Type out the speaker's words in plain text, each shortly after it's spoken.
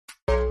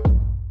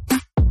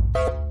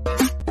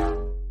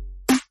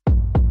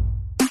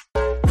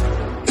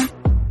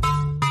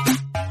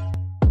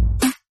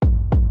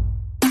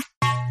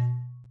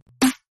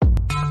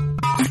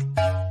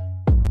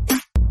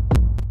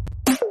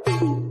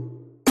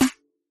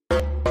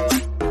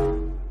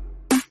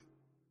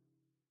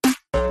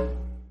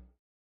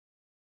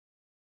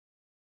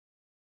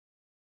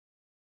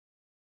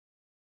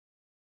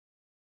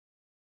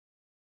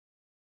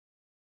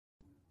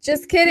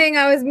Just kidding.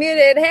 I was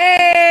muted.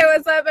 Hey,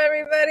 what's up,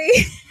 everybody?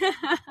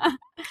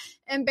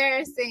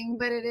 Embarrassing,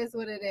 but it is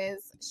what it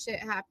is. Shit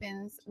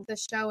happens. The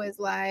show is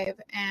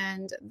live,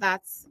 and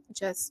that's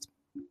just,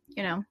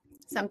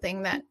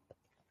 something that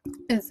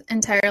is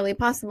entirely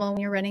possible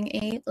when you're running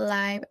a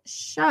live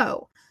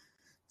show.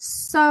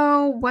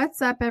 So,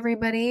 what's up,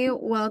 everybody?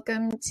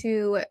 Welcome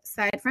to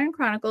Side Friend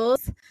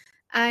Chronicles.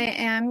 I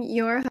am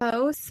your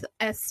host,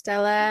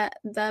 Estella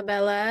the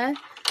Bella.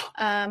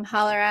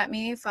 Holler at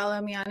me,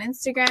 follow me on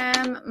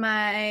Instagram.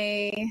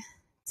 My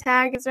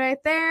tag is right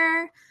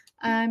there.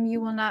 You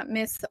will not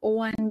miss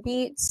one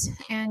beat,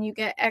 and you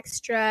get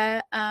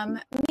extra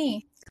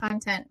me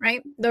content,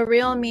 right? The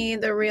real me,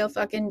 the real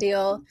fucking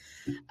deal.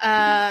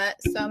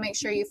 So make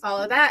sure you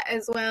follow that,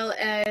 as well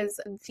as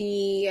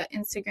the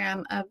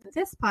Instagram of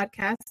this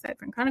podcast, Side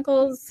Friend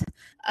Chronicles,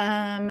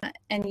 and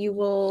you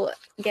will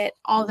get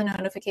all the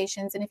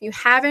notifications. And if you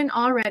haven't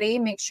already,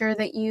 make sure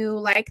that you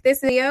like this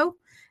video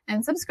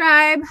and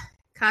subscribe.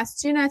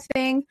 Costs you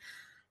nothing.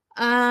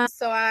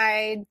 So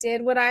I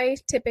did what I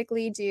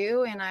typically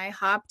do, and I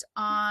hopped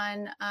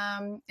on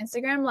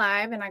Instagram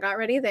Live, and I got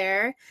ready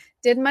there.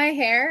 Did my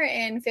hair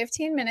in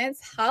 15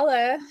 minutes.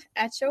 Holla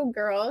at your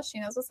girl. She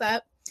knows what's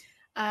up.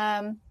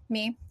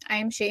 Me, I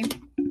am she.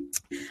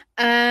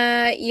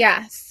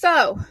 Yeah.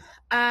 So,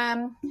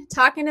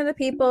 talking to the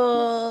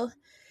people,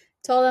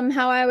 told them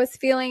how I was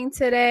feeling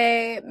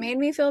today. It made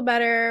me feel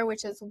better,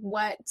 which is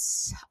what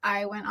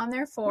I went on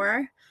there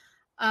for.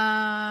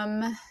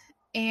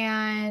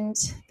 And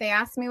they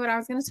asked me what I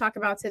was going to talk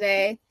about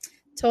today.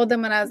 Told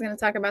them what I was going to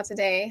talk about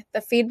today.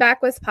 The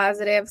feedback was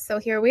positive, so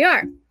here we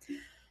are.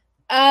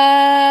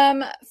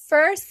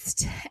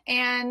 First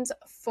and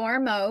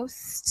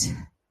foremost,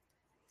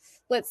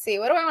 let's see,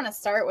 what do I want to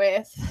start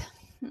with?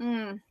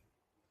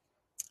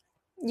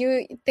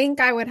 You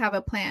think I would have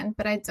a plan,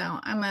 but I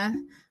don't. I'm a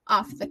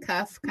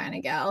off-the-cuff kind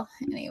of gal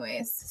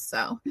anyways.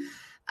 So,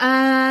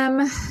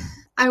 I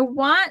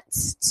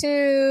want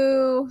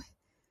to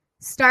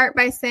start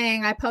by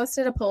saying I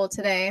posted a poll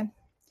today.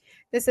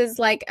 This is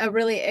like a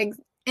really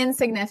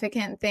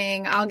insignificant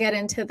thing. I'll get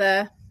into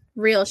the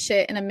real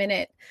shit in a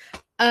minute.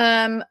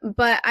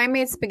 But I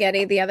made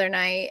spaghetti the other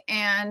night,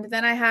 and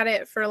then I had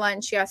it for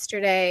lunch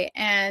yesterday,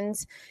 and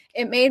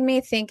it made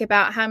me think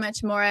about how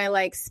much more I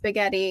like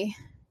spaghetti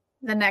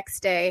the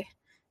next day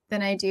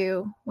than I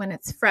do when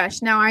it's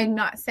fresh. Now, I'm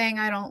not saying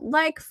I don't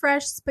like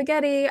fresh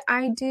spaghetti.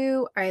 I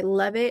do. I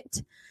love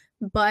it.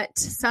 But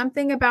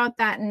something about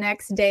that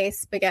next day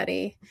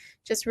spaghetti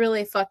just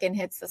really fucking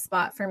hits the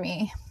spot for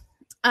me.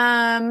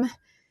 And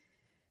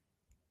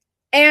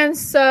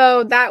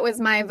so that was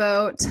my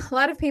vote. A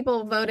lot of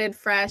people voted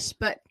fresh,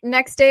 but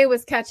next day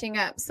was catching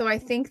up. So I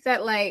think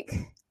that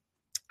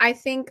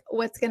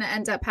what's going to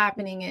end up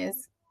happening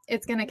is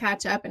it's going to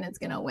catch up and it's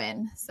going to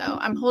win. So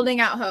I'm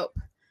holding out hope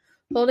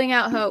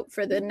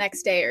for the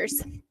next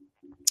dayers.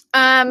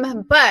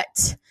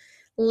 But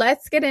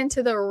let's get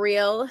into the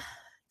real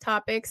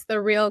topics, the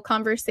real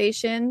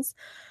conversations.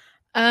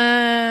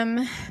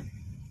 I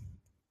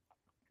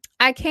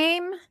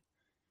came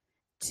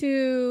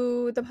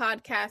to the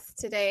podcast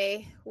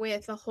today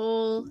with a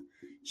whole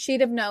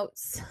sheet of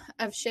notes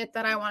of shit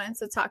that I wanted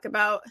to talk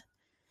about,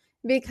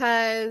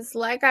 because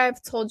like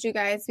I've told you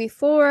guys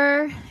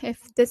before, if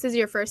this is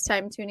your first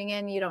time tuning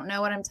in, you don't know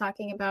what I'm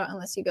talking about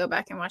unless you go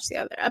back and watch the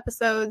other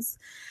episodes.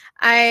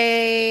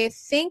 I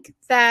think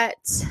that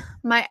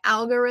my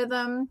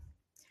algorithm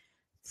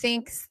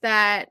thinks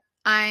that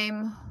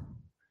I'm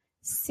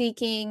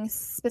seeking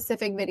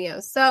specific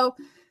videos. So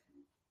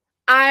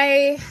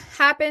I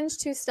happened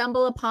to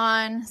stumble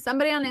upon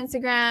somebody on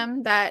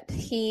Instagram that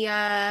he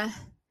hi.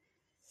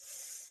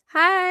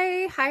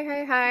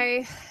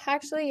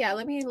 Actually, yeah,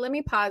 let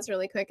me pause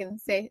really quick and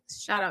say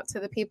shout out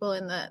to the people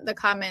in the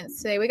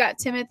comments today. We got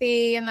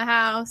Timothy in the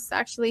house.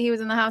 Actually, he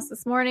was in the house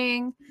this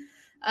morning.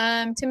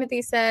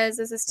 Timothy says,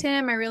 "This is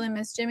Tim. I really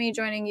miss Jimmy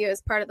joining you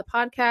as part of the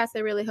podcast. I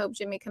really hope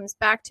Jimmy comes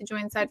back to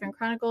join Side Friend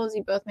Chronicles.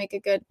 You both make a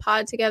good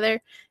pod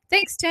together."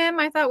 Thanks, Tim.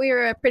 I thought we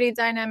were a pretty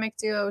dynamic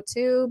duo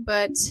too,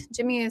 but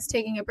Jimmy is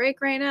taking a break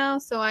right now,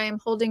 so I am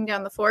holding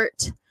down the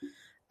fort.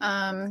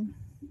 I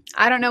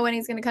don't know when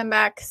he's going to come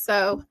back,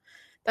 so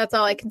that's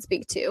all I can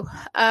speak to.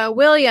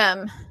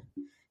 William.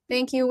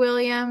 Thank you,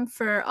 William,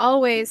 for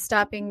always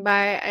stopping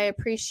by. I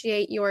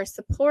appreciate your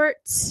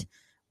support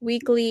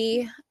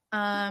weekly.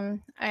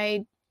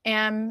 I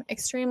am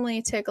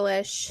extremely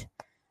ticklish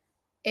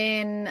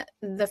in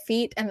the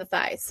feet and the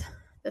thighs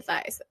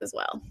as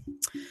well.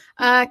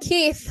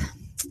 Keith,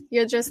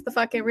 you're just the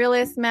fucking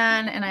realest,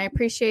 man, and I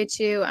appreciate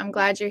you. I'm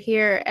glad you're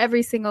here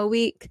every single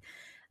week.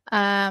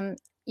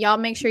 Y'all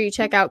make sure you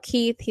check out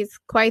Keith. He's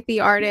quite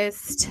the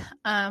artist.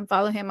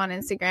 Follow him on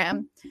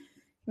Instagram.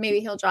 Maybe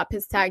he'll drop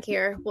his tag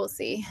here. We'll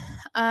see.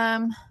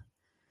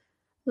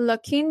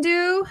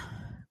 Lakindu,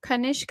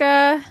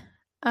 Kanishka,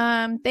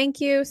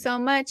 thank you so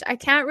much. I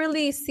can't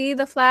really see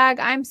the flag.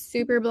 I'm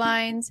super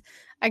blind.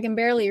 I can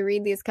barely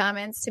read these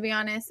comments, to be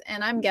honest,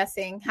 and I'm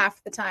guessing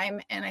half the time,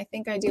 and I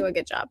think I do a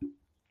good job.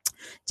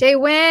 Jay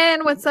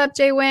Wynn, what's up,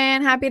 Jay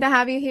Wynn? Happy to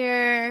have you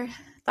here.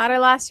 Thought I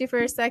lost you for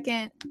a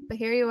second, but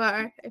here you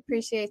are. I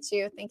appreciate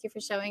you. Thank you for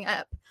showing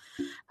up.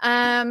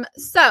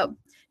 So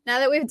now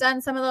that we've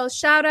done some of those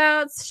shout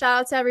out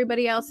to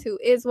everybody else who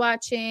is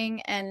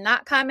watching and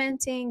not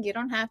commenting. You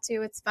don't have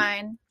to, it's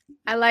fine.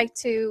 I like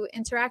to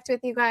interact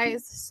with you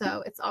guys,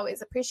 so it's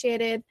always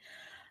appreciated.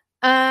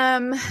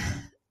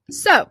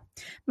 So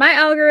my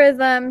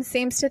algorithm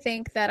seems to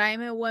think that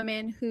I'm a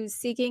woman who's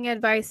seeking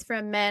advice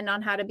from men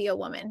on how to be a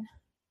woman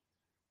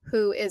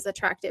who is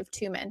attractive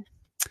to men.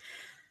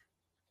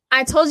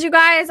 I told you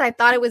guys I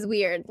thought it was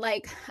weird.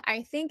 Like,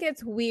 I think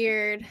it's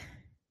weird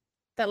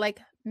that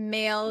like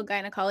male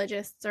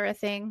gynecologists are a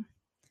thing,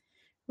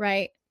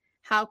 right?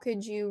 How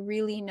could you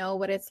really know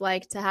what it's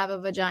like to have a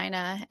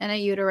vagina and a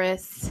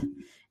uterus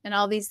and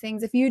all these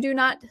things if you do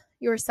not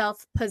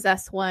yourself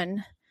possess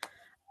one?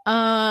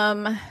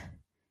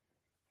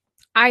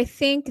 I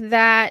think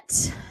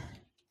that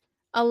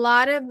a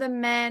lot of the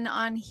men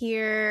on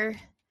here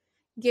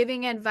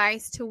giving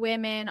advice to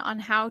women on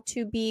how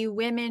to be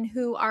women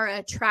who are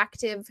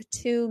attractive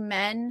to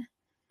men,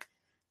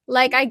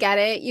 like, I get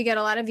it. You get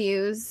a lot of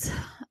views.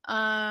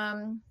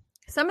 Some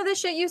of the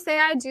shit you say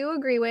I do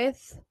agree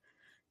with.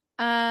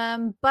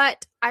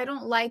 But I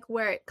don't like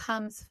where it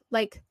comes,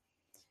 like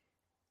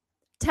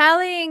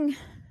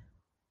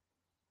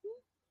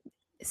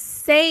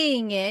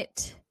saying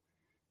it.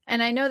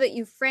 And I know that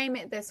you frame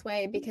it this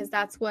way because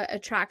that's what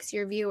attracts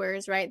your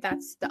viewers, right?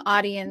 That's the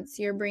audience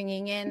you're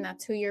bringing in.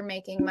 That's who you're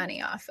making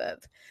money off of.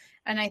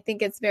 And I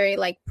think it's very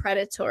like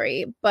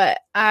predatory. But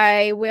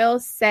I will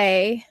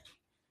say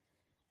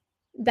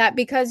that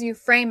because you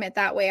frame it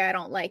that way, I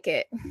don't like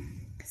it.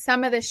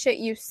 Some of the shit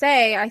you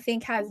say, I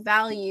think has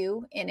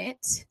value in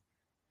it,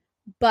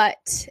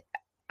 but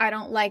I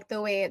don't like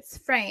the way it's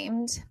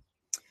framed.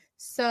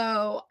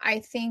 So I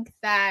think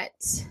that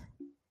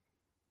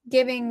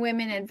giving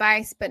women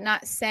advice, but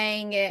not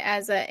saying it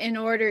as in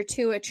order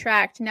to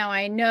attract. Now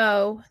I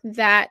know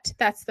that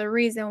that's the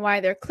reason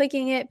why they're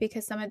clicking it,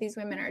 because some of these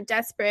women are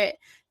desperate.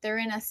 They're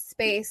in a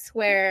space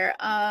where,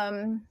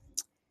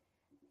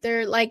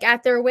 they're like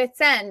at their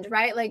wits' end,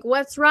 right? Like,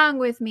 what's wrong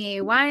with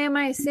me? Why am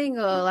I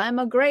single? I'm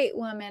a great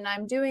woman.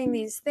 I'm doing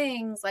these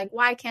things. Like,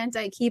 why can't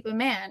I keep a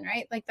man,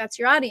 right? Like, that's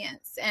your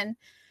audience. And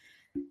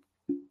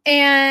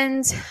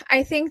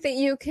I think that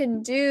you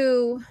could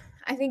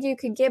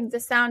give the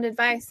sound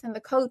advice and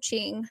the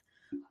coaching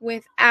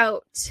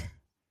without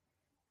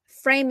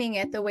framing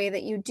it the way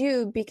that you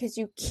do, because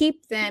you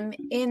keep them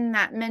in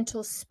that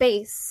mental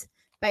space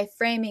by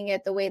framing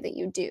it the way that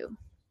you do.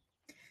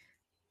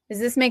 Does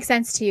this make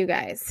sense to you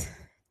guys?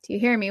 Do you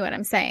hear me what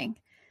I'm saying?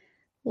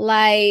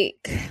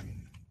 Like,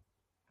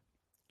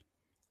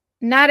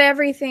 not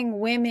everything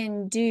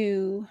women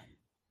do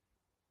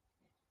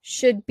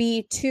should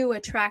be to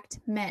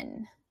attract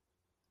men,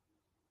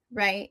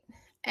 right?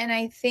 And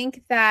I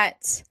think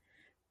that,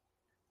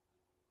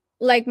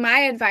 like, my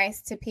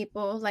advice to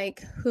people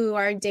like who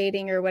are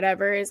dating or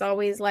whatever is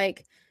always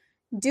like,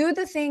 do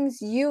the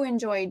things you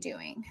enjoy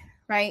doing,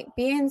 right?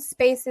 Be in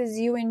spaces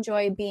you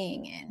enjoy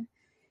being in.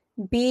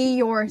 Be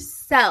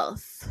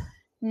yourself,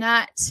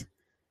 not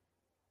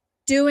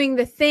doing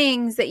the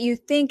things that you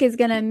think is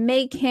going to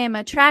make him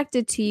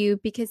attracted to you,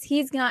 because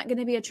he's not going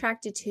to be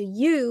attracted to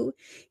you.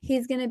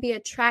 He's going to be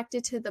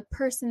attracted to the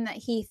person that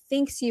he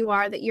thinks you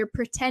are, that you're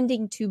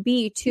pretending to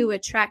be to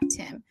attract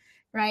him,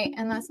 right?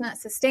 And that's not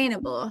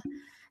sustainable.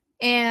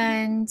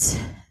 And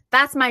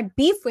that's my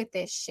beef with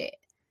this shit.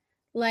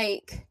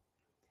 Like,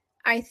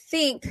 I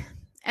think,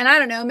 and I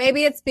don't know,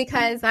 maybe it's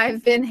because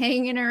I've been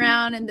hanging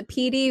around in the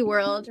PD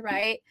world,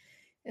 right?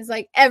 It's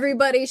like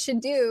everybody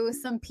should do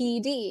some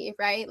PD,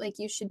 right? Like,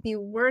 you should be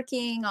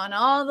working on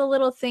all the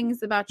little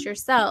things about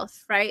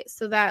yourself, right?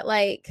 So that,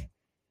 like,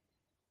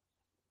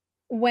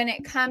 when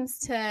it comes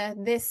to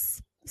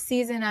this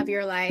season of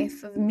your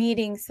life of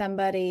meeting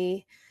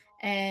somebody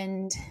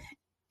and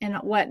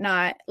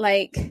whatnot,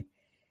 like,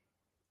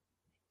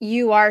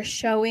 you are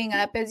showing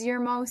up as your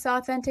most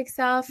authentic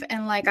self.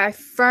 And like, I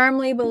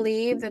firmly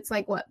believe that's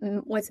like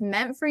what's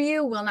meant for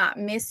you will not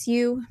miss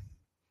you.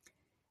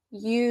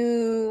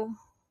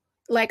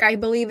 Like, I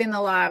believe in the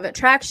law of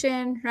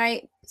attraction,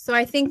 right? So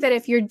I think that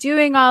if you're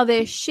doing all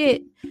this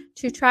shit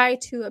to try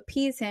to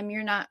appease him,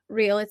 you're not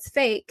real, it's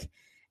fake.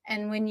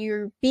 And when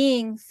you're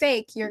being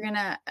fake, you're going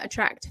to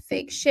attract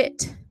fake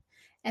shit.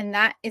 And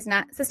that is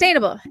not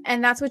sustainable.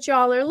 And that's what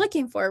y'all are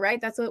looking for,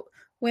 right? That's what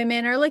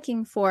women are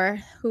looking for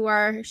who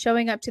are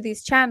showing up to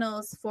these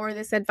channels for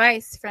this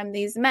advice from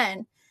these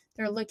men.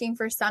 They're looking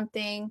for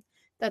something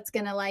that's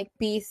going to like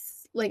be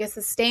like a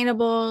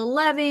sustainable,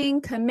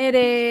 loving,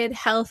 committed,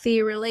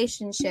 healthy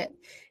relationship.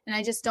 And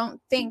I just don't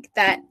think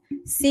that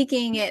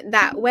seeking it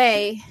that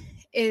way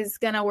is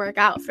going to work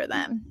out for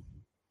them.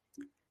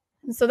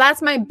 And so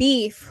that's my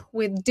beef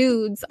with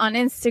dudes on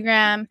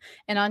Instagram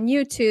and on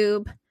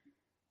YouTube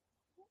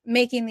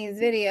making these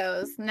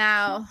videos.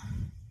 Now,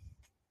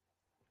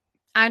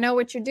 I know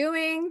what you're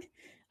doing.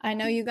 I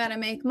know you got to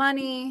make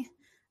money.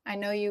 I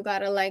know you got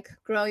to like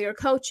grow your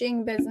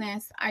coaching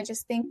business. I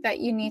just think that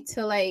you need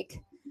to like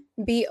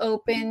be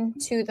open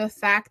to the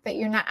fact that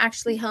you're not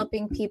actually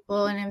helping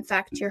people, and in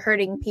fact you're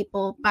hurting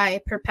people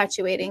by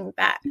perpetuating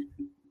that.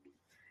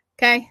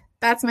 Okay,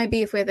 that's my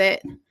beef with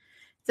it.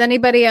 Does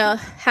anybody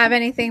else have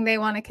anything they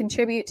want to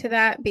contribute to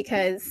that?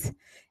 Because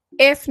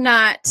if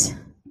not,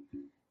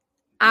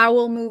 I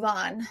will move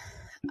on.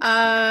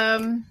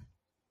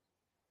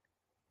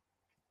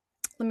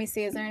 Let me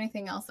see, is there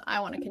anything else I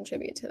want to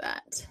contribute to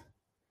that?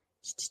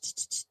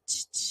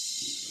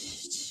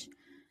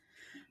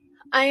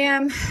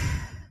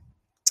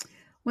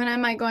 When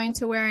am I going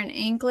to wear an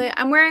anklet?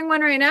 I'm wearing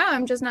one right now.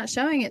 I'm just not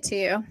showing it to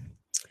you.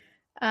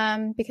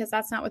 Because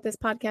that's not what this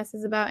podcast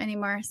is about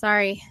anymore.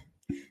 Sorry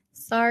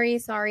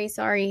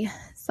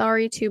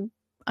to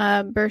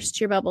burst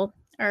your bubble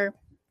or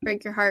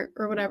break your heart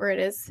or whatever it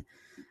is.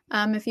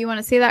 If you want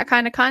to see that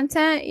kind of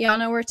content, y'all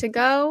know where to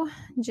go.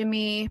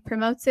 Jimmy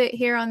promotes it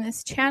here on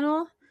this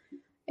channel.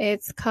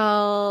 It's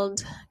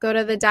called, go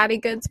to the Daddy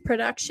Goods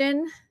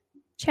Production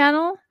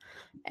channel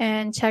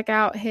and check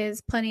out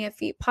his Plenty of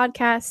Feet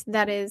podcast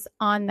that is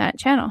on that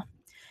channel.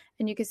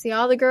 And you can see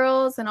all the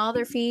girls and all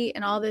their feet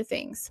and all their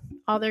things,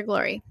 all their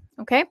glory.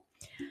 Okay.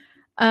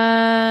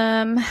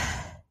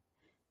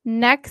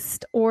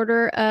 Next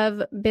order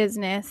of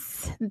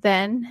business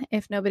then,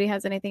 if nobody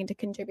has anything to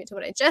contribute to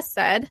what I just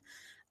said,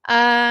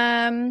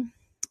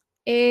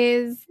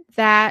 is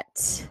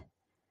that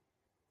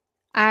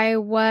I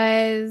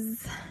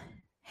was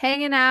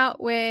hanging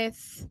out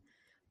with,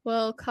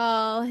 we'll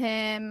call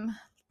him,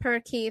 per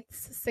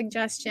Keith's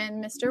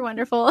suggestion, Mr.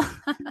 Wonderful.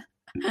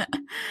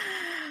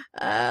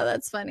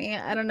 That's funny.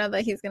 I don't know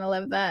that he's going to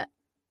love that.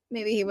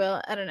 Maybe he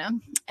will. I don't know.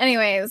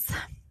 Anyways.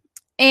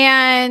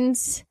 And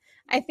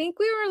I think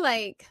we were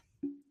like,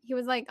 he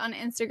was like on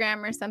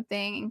Instagram or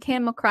something and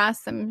came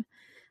across some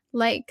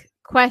like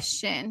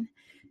question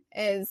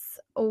is,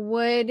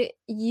 would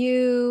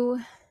you,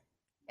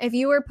 if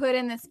you were put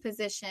in this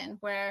position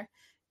where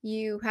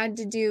you had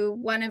to do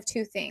one of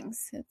two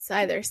things, it's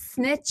either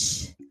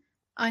snitch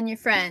on your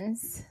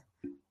friends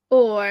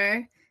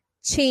or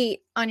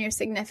cheat on your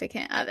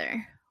significant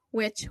other,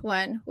 which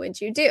one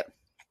would you do?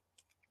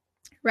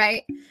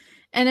 Right?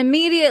 And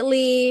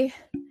immediately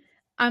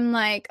I'm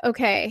like,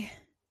 okay,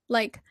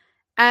 like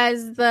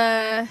as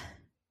the,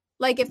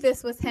 like if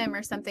this was him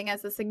or something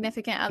as a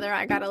significant other,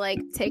 I gotta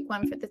like take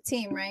one for the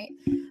team, right?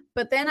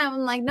 But then I'm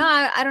like, no,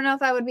 I don't know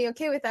if I would be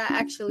okay with that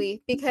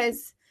actually,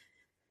 because,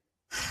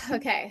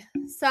 okay,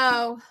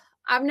 so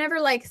I've never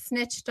like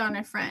snitched on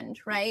a friend,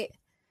 right?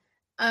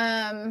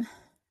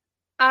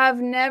 I've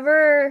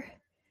never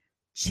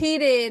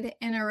cheated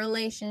in a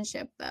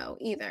relationship though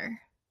either.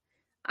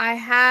 I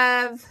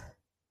have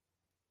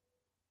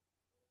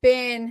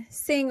been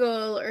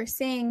single or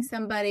seeing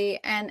somebody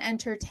and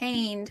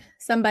entertained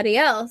somebody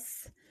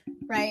else,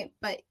 right?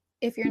 But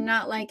if you're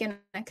not like in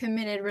a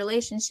committed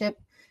relationship,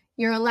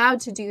 you're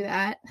allowed to do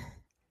that.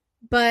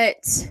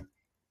 But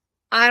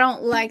I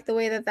don't like the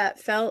way that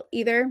felt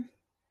either.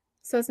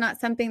 So it's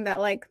not something that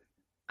like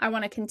I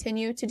want to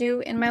continue to do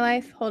in my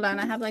life. Hold on,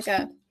 I have like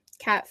a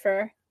cat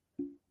fur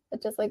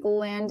that just like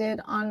landed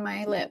on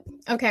my lip.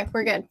 Okay,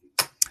 we're good.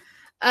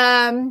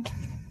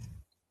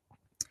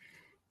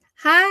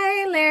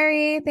 Hi,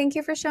 Larry. Thank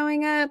you for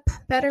showing up.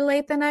 Better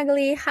late than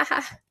ugly.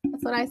 Haha.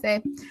 That's what I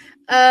say.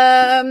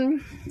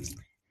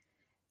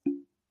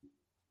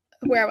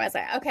 Where was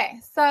I? Okay,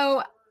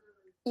 so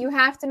you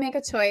have to make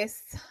a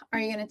choice. Are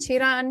you going to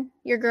cheat on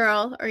your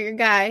girl or your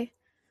guy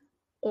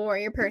or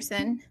your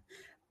person?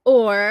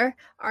 Or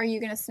are you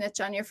going to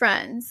snitch on your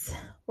friends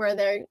where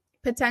there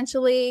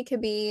potentially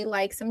could be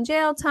like some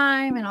jail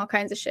time and all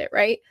kinds of shit,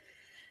 right?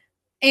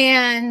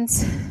 And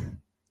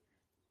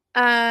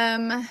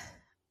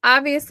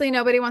obviously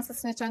nobody wants to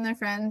snitch on their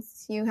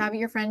friends. You have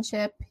your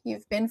friendship.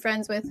 You've been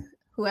friends with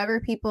whoever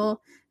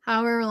people,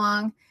 however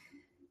long.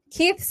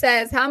 Keith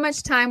says, how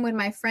much time would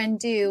my friend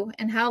do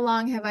and how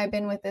long have I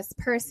been with this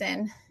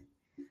person?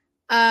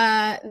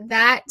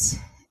 That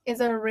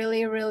is a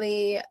really,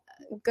 really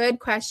good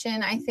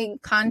question. I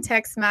think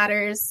context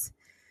matters.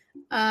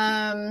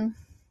 I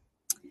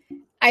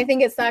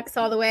think it sucks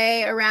all the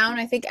way around.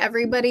 I think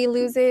everybody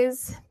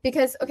loses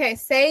because, okay,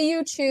 say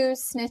you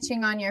choose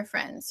snitching on your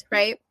friends,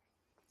 right?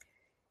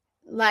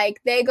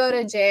 Like they go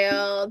to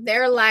jail,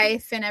 their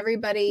life and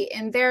everybody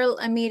in their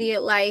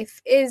immediate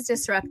life is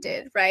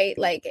disrupted, right?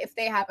 Like if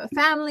they have a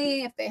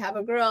family, if they have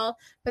a girl.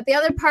 But the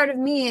other part of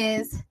me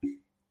is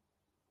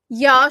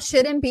y'all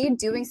shouldn't be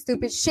doing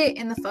stupid shit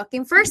in the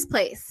fucking first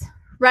place,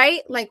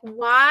 right? Like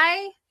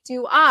why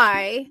do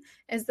I,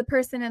 as the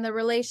person in the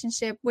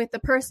relationship with the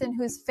person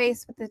who's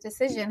faced with the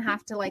decision,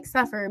 have to like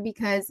suffer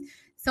because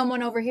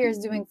someone over here is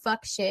doing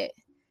fuck shit?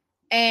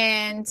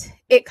 And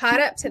it caught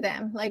up to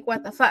them. Like,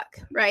 what the fuck,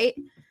 right?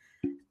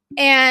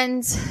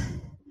 And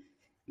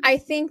I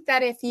think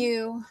that if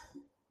you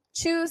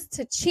choose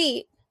to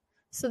cheat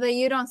so that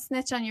you don't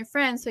snitch on your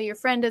friend, so your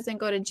friend doesn't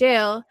go to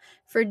jail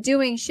for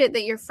doing shit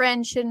that your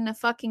friend shouldn't have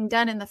fucking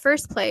done in the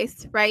first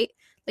place, right?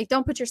 Like,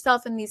 don't put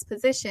yourself in these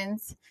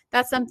positions.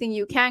 That's something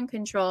you can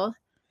control.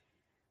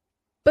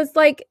 But it's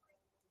like,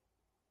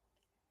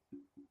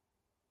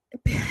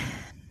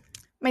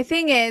 my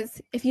thing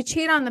is, if you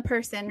cheat on the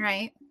person,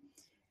 right?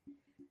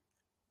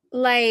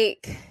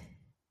 Like,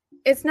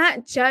 it's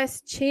not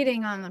just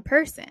cheating on the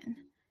person.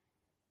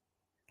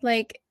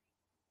 Like,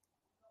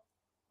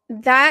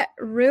 that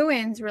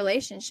ruins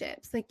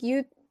relationships.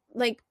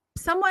 Like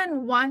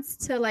someone wants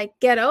to like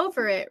get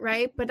over it,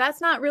 right? But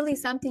that's not really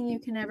something you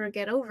can ever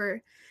get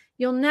over.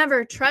 You'll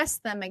never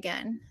trust them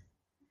again.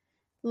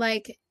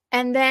 Like,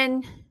 and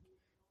then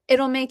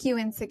it'll make you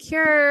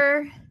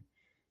insecure.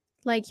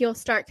 Like, you'll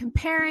start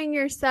comparing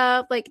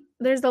yourself. Like,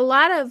 there's a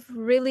lot of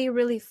really,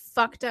 really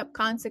fucked up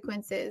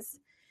consequences.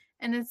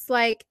 And it's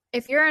like,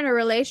 if you're in a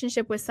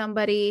relationship with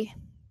somebody,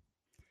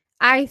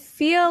 I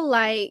feel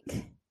like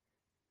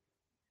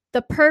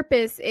the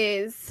purpose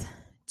is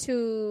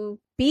to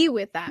be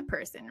with that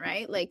person,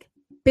 right? Like,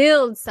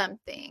 build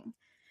something,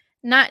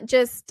 not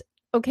just,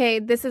 okay,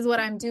 this is what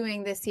I'm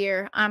doing this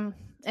year. I'm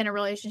in a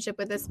relationship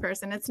with this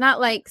person. It's not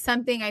like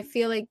something I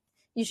feel like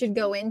you should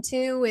go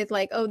into with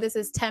like, oh, this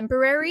is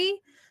temporary.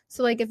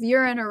 So like, if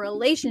you're in a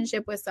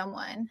relationship with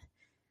someone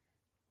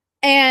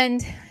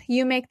and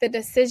you make the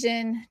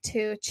decision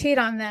to cheat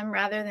on them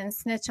rather than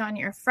snitch on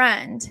your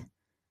friend,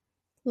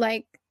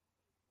 like,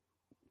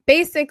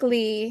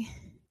 basically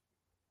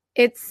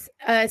it's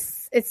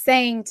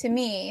saying to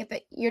me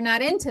that you're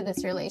not into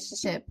this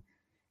relationship,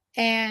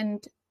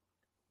 and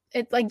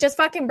it's like, just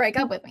fucking break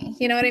up with me.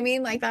 You know what I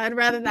mean? Like, I'd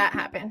rather that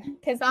happen,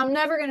 because I'm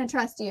never going to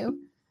trust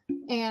you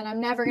and I'm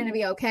never going to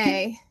be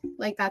okay.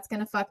 Like, that's going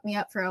to fuck me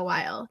up for a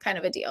while, kind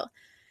of a deal.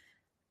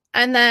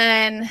 And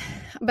then,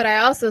 but I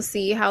also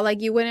see how like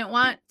you wouldn't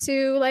want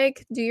to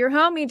like do your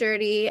homie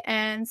dirty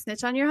and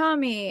snitch on your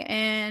homie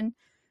and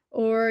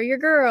or your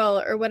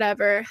girl or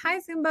whatever. Hi,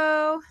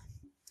 Zumbo.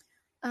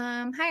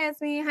 Hi,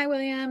 Esme. Hi,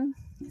 William.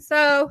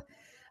 So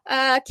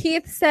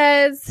Keith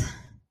says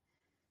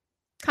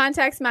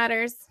context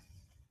matters.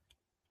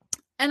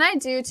 And I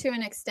do to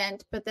an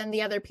extent, but then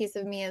the other piece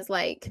of me is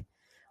like,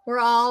 we're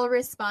all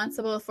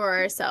responsible for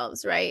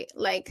ourselves, right?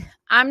 Like,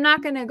 I'm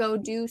not going to go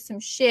do some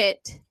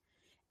shit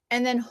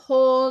and then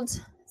hold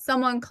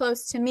someone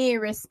close to me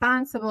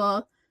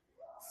responsible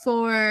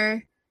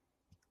for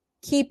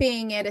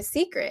keeping it a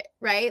secret,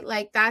 right?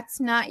 Like,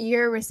 that's not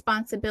your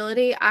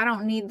responsibility. I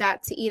don't need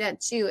that to eat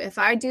at you. If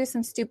I do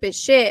some stupid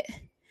shit,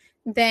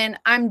 then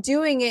I'm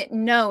doing it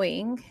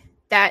knowing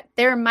that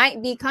there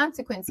might be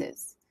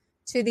consequences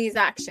to these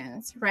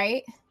actions,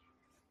 right?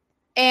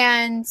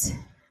 And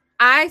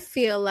I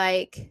feel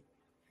like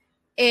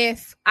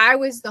if I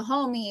was the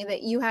homie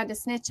that you had to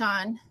snitch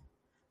on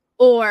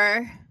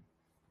or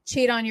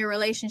cheat on your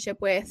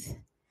relationship with,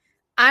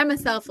 I'm a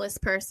selfless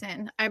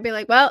person. I'd be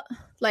like, well,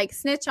 like,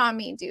 snitch on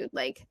me, dude.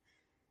 Like,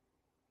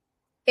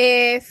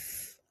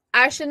 if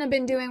I shouldn't have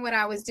been doing what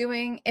I was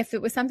doing, if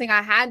it was something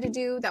I had to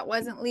do that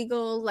wasn't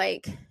legal,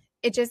 like,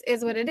 it just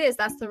is what it is.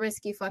 That's the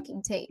risk you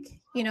fucking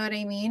take. You know what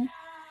I mean?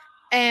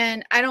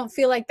 And I don't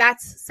feel like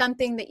that's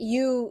something that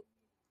you,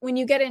 when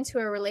you get into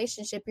a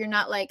relationship, you're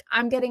not like,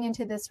 I'm getting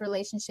into this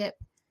relationship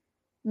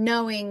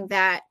knowing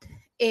that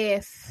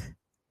if,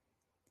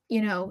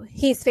 you know,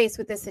 he's faced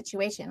with this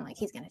situation, like,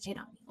 he's going to cheat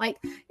on me. Like,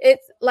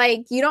 it's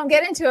like, you don't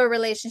get into a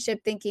relationship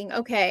thinking,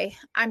 okay,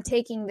 I'm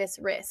taking this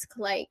risk.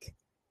 Like,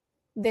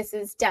 this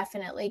is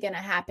definitely going to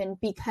happen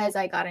because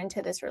I got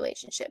into this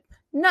relationship.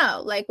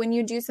 No, like, when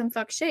you do some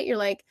fuck shit, you're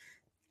like,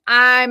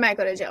 I might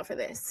go to jail for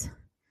this.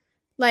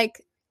 Like,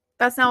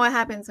 that's not what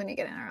happens when you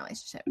get in a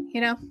relationship,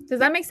 you know? Does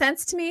that make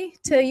sense to me,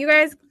 to you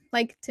guys?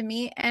 Like, to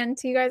me and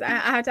to you guys? I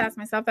have to ask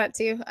myself that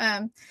too,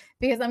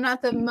 because I'm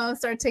not the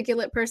most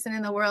articulate person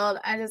in the world.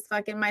 I just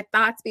fucking, my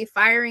thoughts be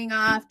firing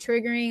off,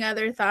 triggering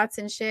other thoughts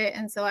and shit.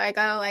 And so I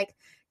gotta like,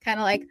 kind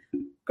of like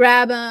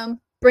grab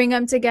them, bring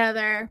them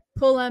together,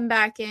 pull them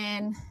back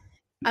in.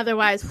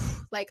 Otherwise,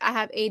 like, I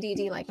have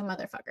ADD like a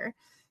motherfucker.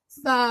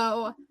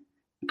 So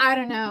I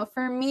don't know.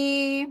 For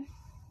me,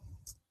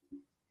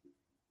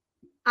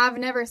 I've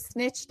never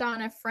snitched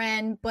on a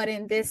friend, but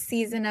in this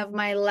season of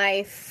my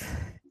life,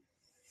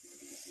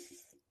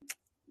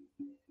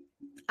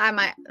 I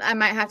might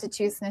have to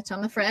choose snitch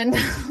on the friend,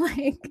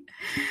 like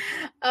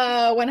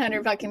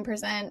 100 fucking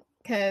 %.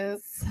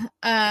 Because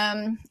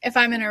if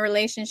I'm in a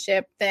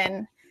relationship,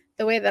 then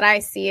the way that I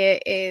see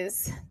it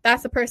is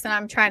that's the person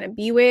I'm trying to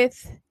be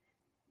with.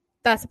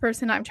 That's the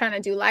person I'm trying to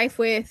do life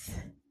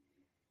with.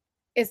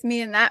 It's me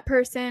and that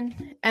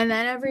person, and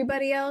then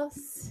everybody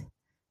else.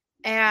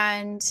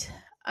 And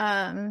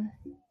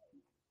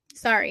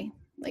sorry,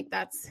 like,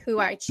 that's who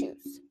I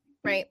choose,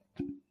 right?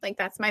 Like,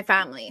 that's my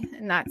family,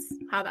 and that's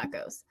how that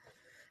goes.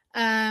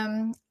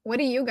 What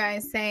do you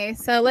guys say?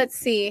 So let's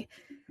see.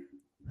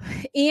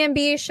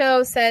 EMB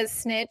show says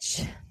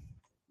snitch.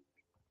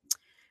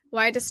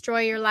 Why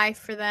destroy your life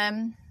for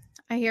them?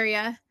 I hear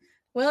ya.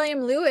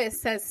 William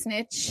Lewis says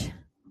snitch.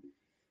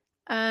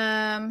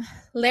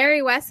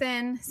 Larry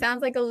Wesson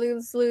sounds like a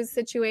lose-lose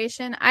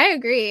situation. I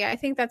agree. I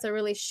think that's a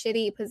really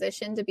shitty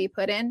position to be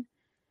put in.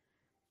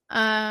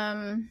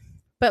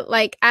 But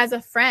like, as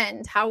a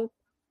friend, how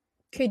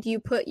could you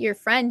put your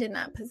friend in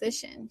that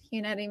position?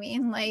 You know what I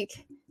mean?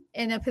 Like,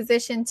 in a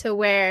position to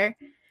where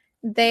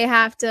they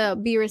have to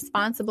be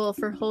responsible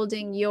for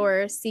holding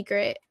your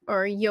secret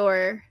or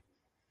your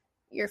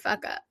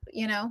fuck up,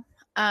 you know?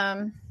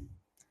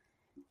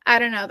 I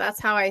don't know. That's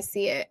how I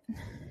see it.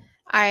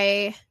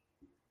 I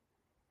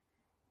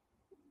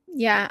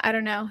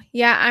don't know.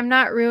 Yeah, I'm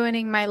not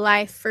ruining my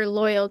life for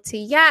loyalty.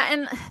 Yeah,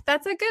 and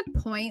that's a good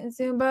point,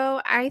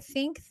 Zumbo. I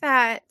think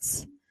that,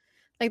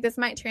 like, this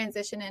might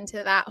transition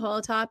into that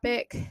whole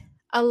topic.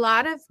 A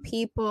lot of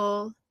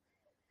people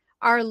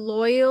are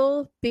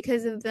loyal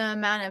because of the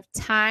amount of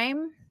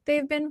time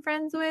they've been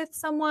friends with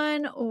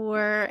someone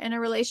or in a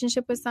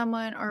relationship with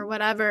someone or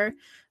whatever,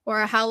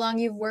 or how long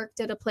you've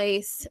worked at a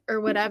place or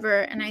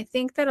whatever. And I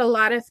think that a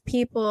lot of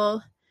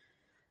people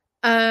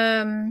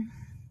are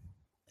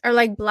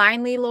like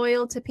blindly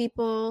loyal to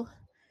people,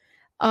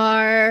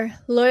 are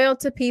loyal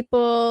to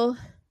people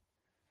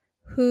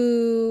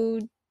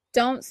who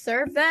don't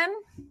serve them.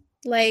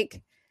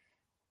 Like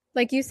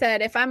you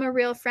said, if I'm a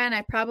real friend,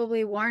 I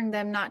probably warned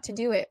them not to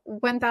do it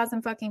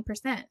 1000 fucking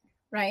 %,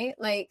 right?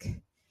 Like,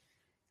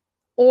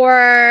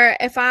 or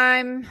if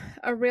I'm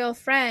a real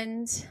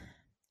friend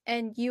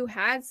and you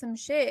had some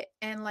shit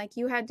and like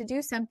you had to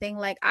do something,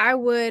 like I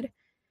would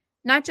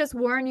not just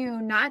warn you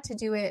not to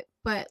do it,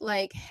 but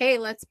like, hey,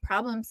 let's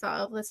problem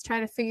solve. Let's try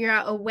to figure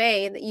out a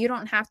way that you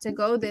don't have to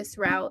go this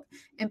route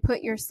and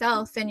put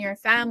yourself and your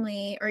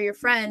family or your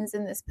friends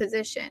in this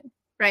position,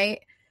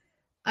 right?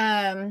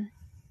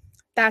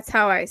 That's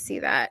how I see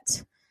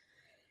that.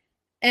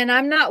 And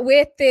I'm not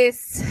with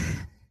this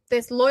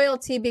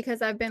loyalty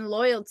because I've been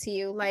loyal to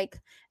you. Like,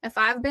 if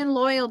I've been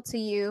loyal to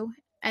you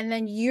and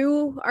then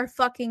you are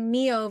fucking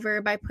me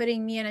over by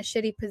putting me in a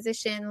shitty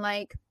position,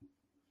 like,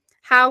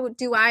 how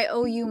do I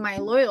owe you my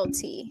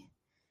loyalty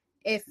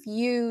if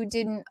you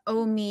didn't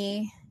owe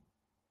me,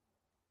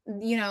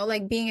 you know,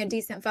 like being a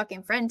decent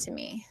fucking friend to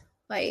me?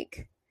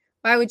 Like,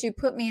 why would you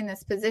put me in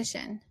this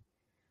position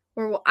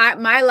where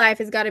my life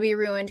has got to be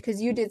ruined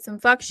because you did some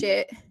fuck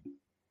shit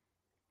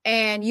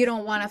and you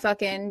don't want to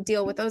fucking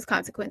deal with those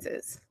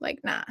consequences? Like,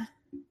 nah.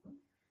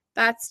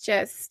 That's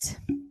just,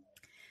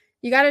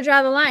 you got to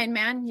draw the line,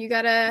 man. You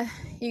got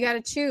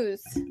to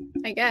choose,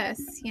 I guess,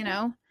 you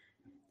know?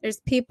 There's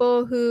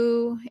people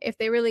who, if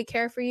they really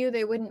care for you,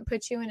 they wouldn't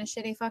put you in a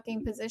shitty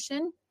fucking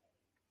position.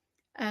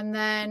 And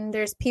then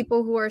there's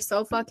people who are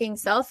so fucking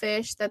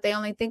selfish that they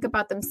only think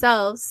about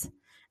themselves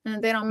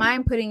and they don't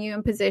mind putting you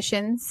in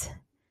positions.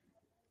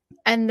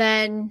 And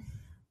then,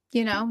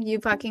 you know, you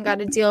fucking got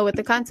to deal with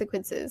the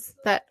consequences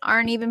that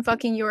aren't even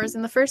fucking yours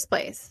in the first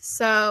place.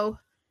 So,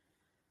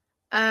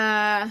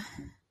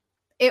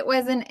 it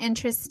was an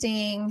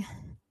interesting.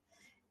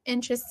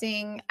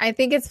 I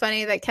think it's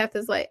funny that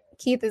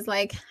Keith is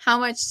like, how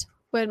much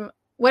time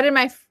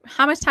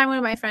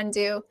would my friend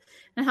do,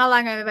 and how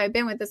long have I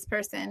been with this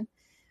person?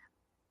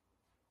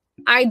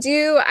 I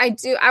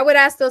would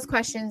ask those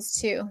questions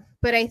too,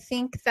 but I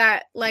think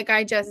that, like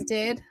I just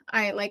did,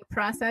 I like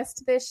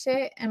processed this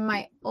shit, and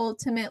my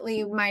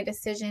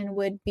decision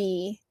would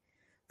be,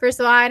 first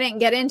of all, I didn't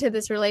get into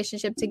this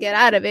relationship to get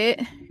out of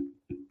it,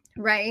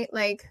 right?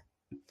 Like,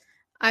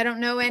 I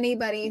don't know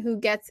anybody who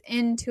gets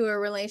into a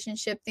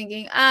relationship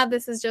thinking,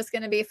 this is just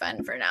going to be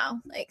fun for now.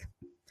 Like,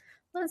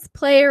 let's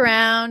play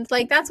around.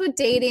 Like, that's what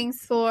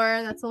dating's for.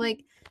 That's what,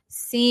 like,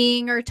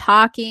 seeing or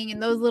talking and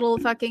those little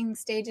fucking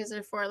stages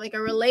are for. Like, a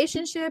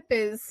relationship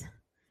is,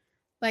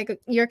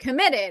 like, you're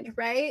committed,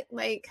 right?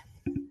 Like,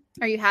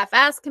 are you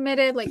half-ass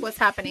committed? Like, what's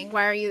happening?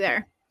 Why are you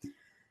there?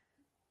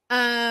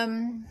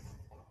 And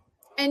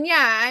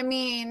yeah, I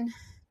mean,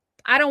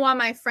 I don't want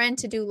my friend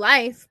to do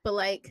life, but,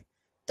 like,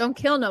 don't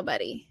kill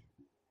nobody.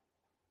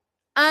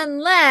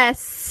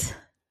 Unless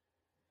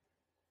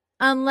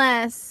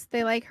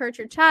they, like, hurt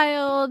your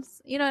child.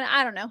 You know,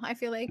 I don't know. I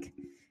feel like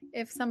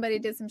if somebody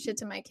did some shit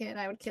to my kid,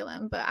 I would kill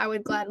him, but I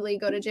would gladly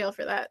go to jail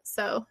for that.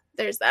 So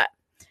there's that.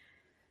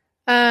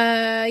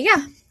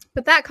 Yeah,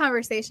 but that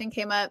conversation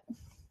came up.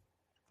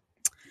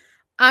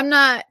 I'm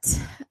not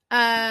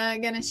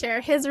gonna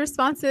share his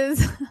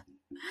responses.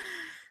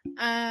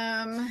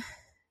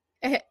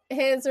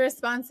 His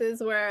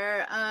responses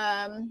were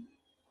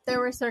there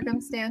were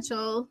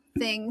circumstantial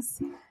things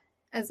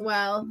as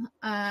well.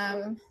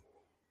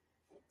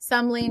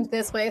 Some leaned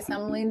this way,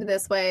 some leaned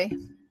this way.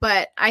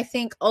 But I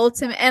think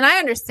and I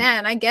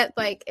understand, I get,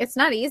 like, it's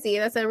not easy.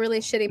 That's a really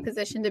shitty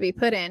position to be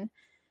put in.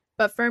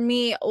 But for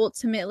me,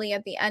 ultimately,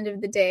 at the end of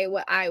the day,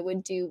 what I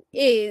would do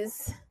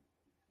is,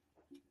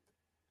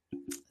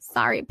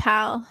 sorry,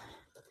 pal,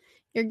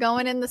 you're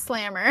going in the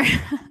slammer.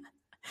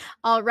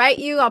 I'll write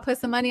you. I'll put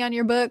some money on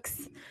your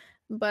books.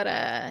 But,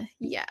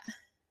 yeah,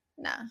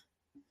 nah.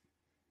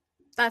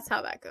 That's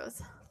how that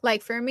goes.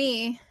 Like, for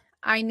me,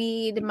 I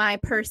need my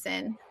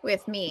person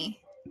with me.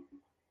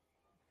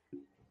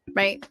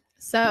 Right?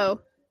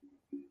 So,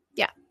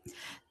 yeah.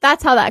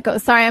 That's how that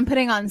goes. Sorry, I'm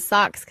putting on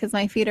socks because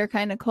my feet are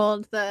kind of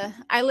cold.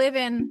 I live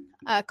in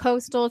a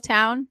coastal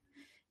town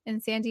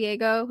in San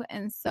Diego,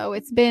 and so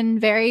it's been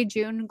very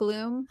June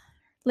gloom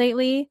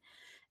lately.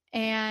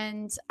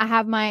 And I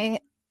have my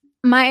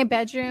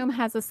bedroom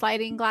has a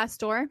sliding glass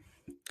door,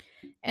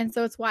 And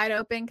so it's wide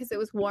open because it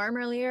was warm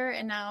earlier,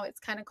 and now it's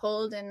kind of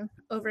cold and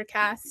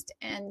overcast,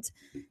 and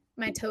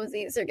my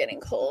toesies are getting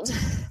cold.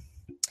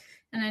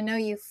 And I know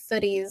you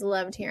footies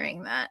loved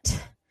hearing that.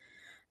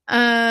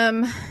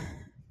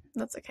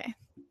 That's okay.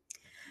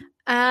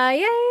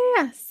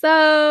 Yeah.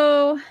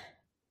 So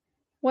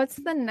what's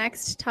the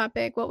next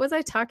topic? What was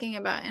I talking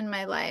about in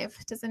my life?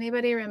 Does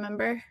anybody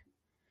remember?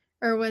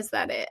 Or was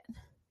that it?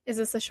 Is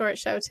this a short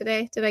show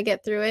today? Did I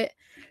get through it?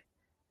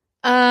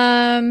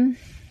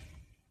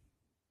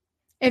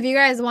 If you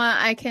guys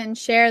want, I can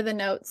share the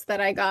notes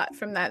that I got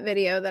from that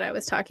video that I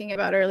was talking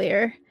about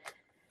earlier.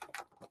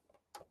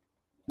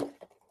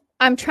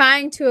 I'm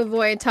trying to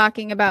avoid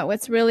talking about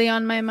what's really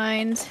on my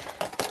mind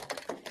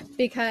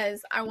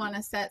because I want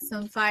to set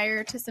some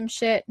fire to some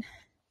shit.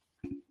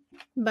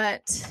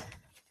 But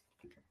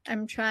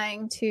I'm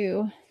trying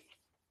to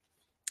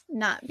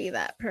not be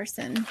that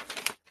person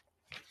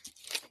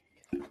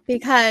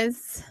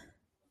because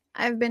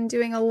I've been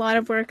doing a lot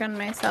of work on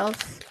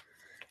myself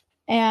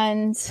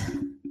and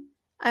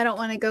I don't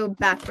want to go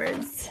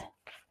backwards.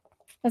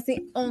 That's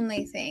the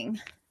only thing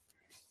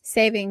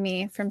saving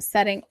me from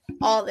setting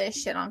all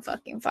this shit on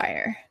fucking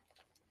fire.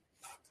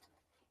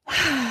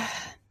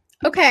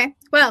 Okay,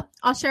 well,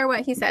 I'll share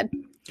what he said.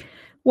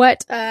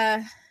 What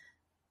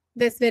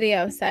this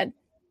video said.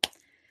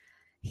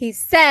 He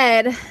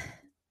said,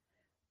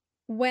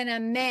 when a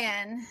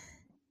man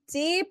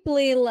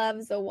deeply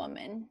loves a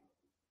woman,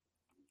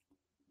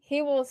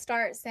 he will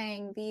start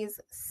saying these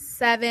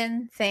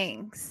 7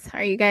 things.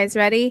 Are you guys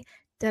ready?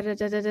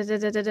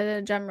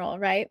 Drum roll,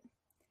 right?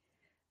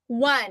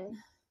 1,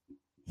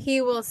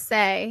 he will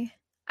say,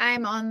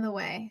 I'm on the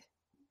way.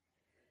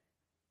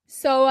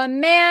 So a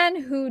man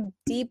who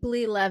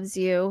deeply loves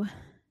you,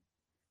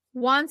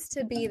 wants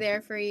to be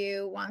there for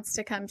you, wants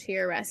to come to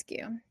your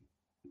rescue.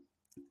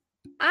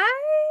 I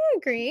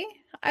agree.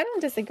 I don't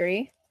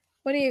disagree.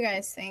 What do you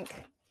guys think?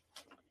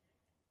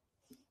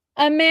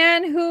 A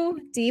man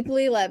who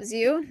deeply loves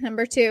you,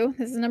 number 2,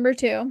 this is number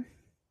 2,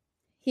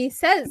 he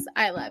says,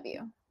 I love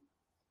you.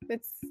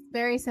 It's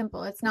very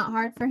simple. It's not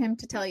hard for him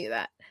to tell you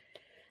that.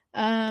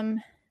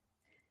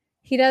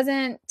 He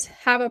doesn't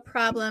have a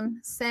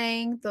problem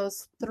saying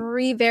those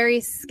 3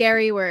 very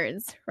scary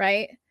words,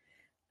 right?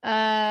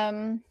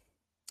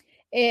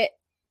 It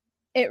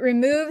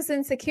removes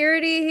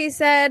insecurity, he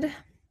said.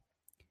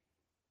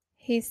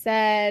 He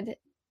said,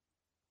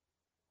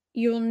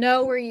 you'll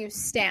know where you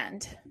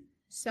stand.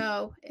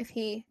 So if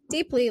he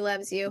deeply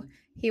loves you,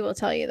 he will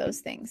tell you those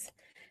things.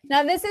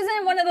 Now, this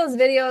isn't one of those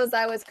videos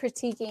I was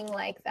critiquing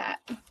like that.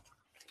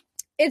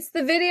 It's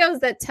the videos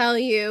that tell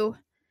you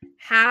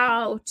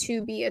how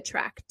to be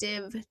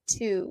attractive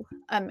to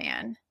a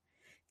man.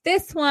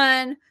 This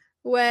one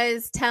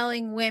was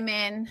telling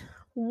women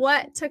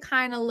what to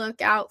kind of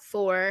look out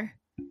for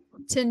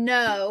to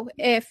know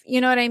if,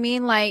 you know what I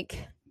mean?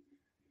 Like,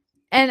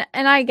 and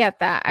I get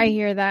that. I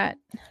hear that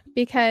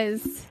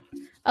because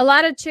a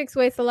lot of chicks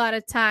waste a lot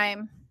of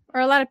time,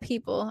 or a lot of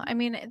people. I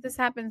mean, this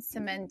happens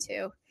to men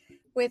too,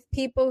 with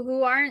people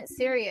who aren't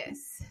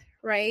serious,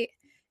 right?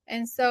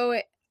 And so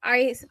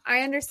I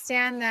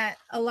understand that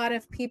a lot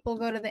of people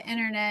go to the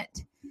internet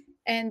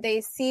and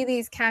they see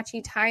these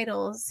catchy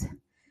titles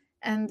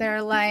and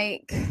they're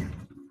like,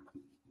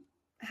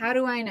 how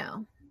do I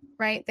know?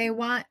 Right? They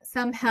want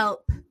some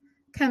help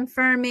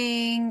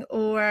confirming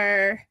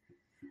or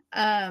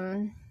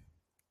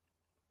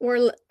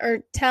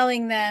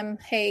telling them,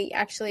 hey,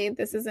 actually,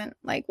 this isn't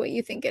like what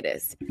you think it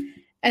is.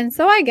 And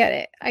so I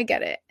get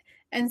it.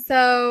 And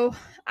so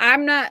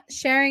I'm not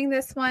sharing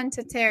this one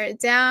to tear it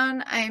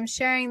down. I am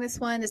sharing this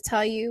one to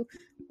tell you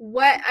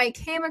what I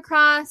came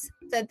across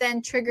that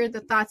then triggered the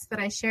thoughts that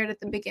I shared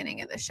at the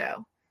beginning of the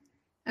show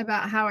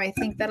about how I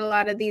think that a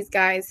lot of these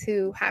guys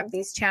who have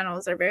these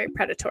channels are very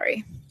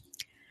predatory.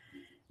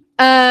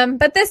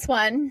 But this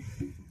one,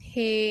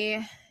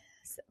 the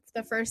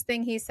first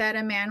thing he said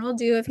a man will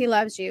do if he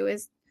loves you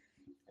is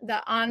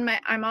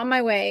I'm on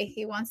my way.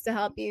 He wants to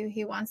help you.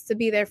 He wants to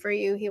be there for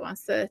you. He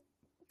wants to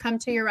come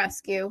to your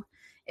rescue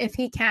if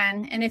he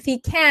can. And if he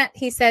can't,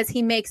 he says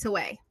he makes a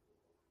way.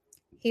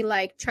 He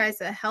tries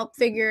to help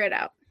figure it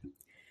out.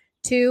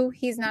 2,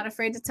 he's not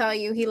afraid to tell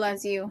you he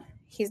loves you.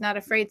 He's not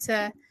afraid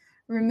to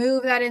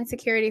remove that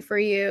insecurity for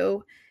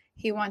you.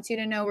 He wants you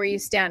to know where you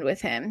stand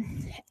with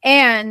him.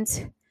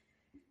 And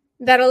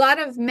that a lot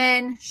of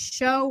men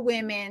show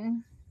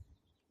women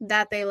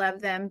that they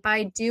love them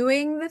by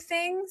doing the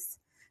things.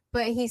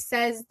 But he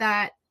says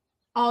that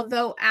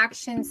although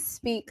actions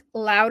speak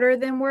louder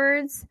than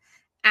words,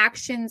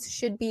 actions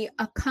should be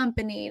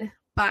accompanied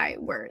by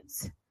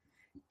words.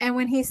 And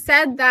when he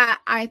said that,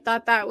 I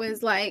thought that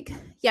was like,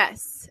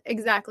 yes,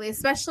 exactly.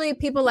 Especially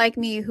people like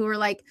me who are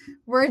like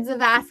words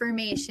of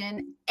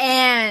affirmation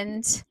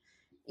and,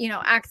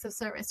 acts of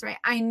service, right?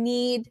 I'm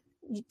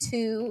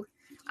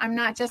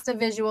not just a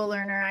visual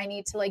learner. I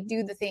need to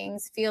do the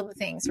things, feel the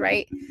things,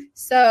 right?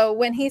 So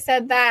when he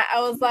said that,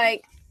 I was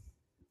like,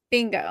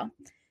 bingo.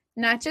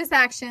 Not just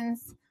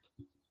actions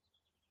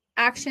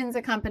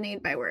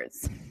accompanied by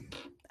words.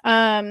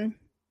 And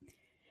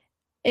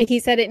He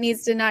said it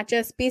needs to not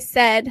just be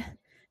said,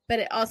 but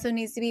it also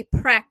needs to be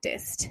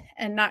practiced,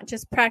 and not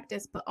just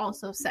practiced, but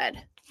also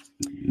said.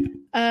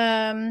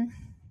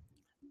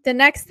 The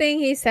next thing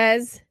he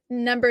says,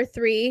 number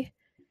 3,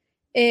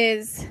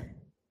 is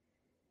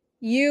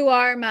you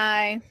are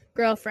my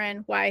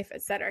girlfriend, wife,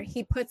 etc.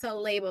 He puts a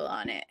label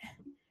on it.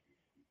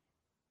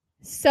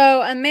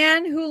 So a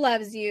man who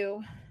loves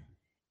you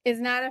is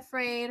not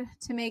afraid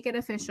to make it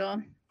official.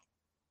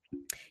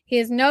 He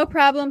has no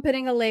problem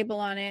putting a label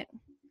on it.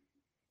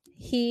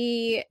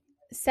 He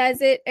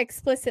says it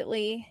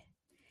explicitly.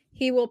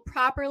 He will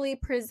properly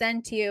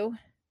present you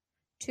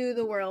to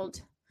the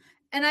world.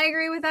 And I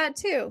agree with that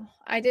too.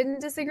 I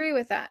didn't disagree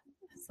with that.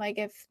 It's like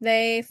if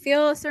they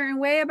feel a certain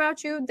way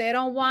about you, they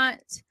don't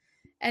want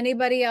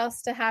anybody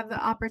else to have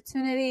the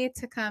opportunity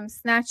to come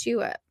snatch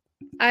you up.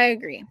 I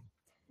agree.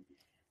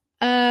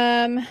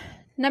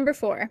 Number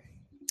 4,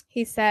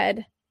 he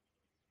said,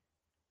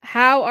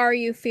 how are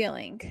you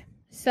feeling?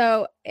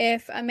 So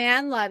if a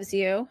man loves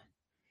you,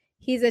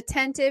 he's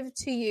attentive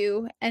to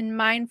you and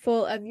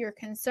mindful of your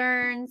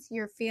concerns,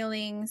 your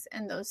feelings,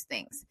 and those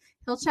things.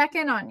 He'll check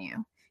in on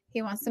you.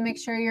 He wants to make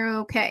sure you're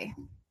okay,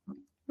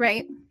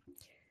 right?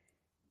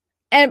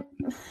 And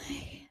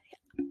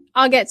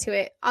I'll get to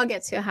it. I'll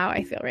get to how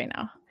I feel right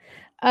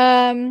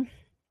now.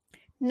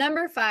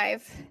 Number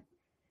 5,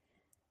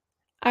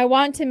 I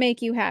want to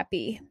make you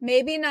happy.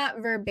 Maybe not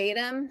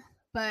verbatim,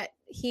 but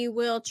he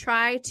will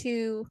try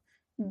to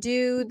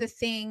do the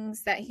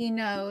things that he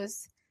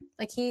knows.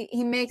 Like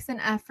he makes an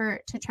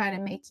effort to try to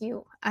make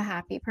you a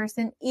happy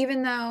person,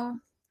 even though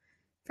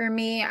for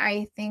me,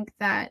 I think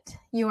that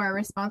you are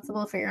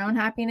responsible for your own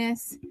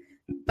happiness.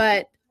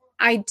 But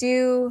I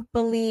do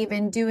believe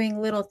in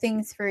doing little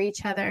things for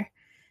each other.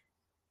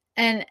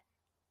 And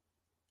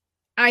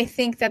I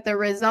think that the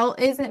result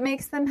is it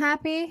makes them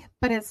happy,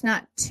 but it's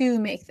not to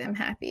make them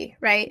happy,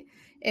 right?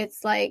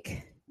 It's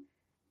like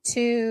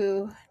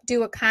to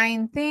do a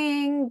kind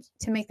thing,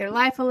 to make their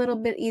life a little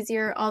bit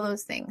easier, all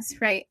those things,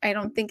 right? I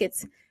don't think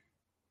it's,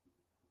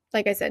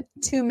 like I said,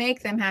 to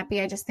make them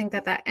happy. I just think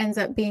that that ends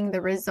up being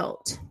the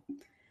result.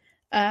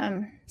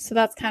 So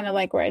that's kind of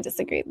like where I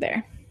disagreed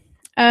there.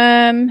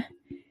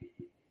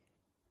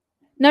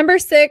 Number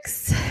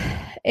 6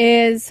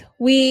 is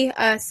we,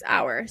 us,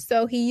 our.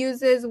 So he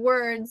uses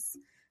words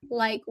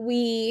like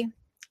we,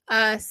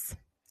 us,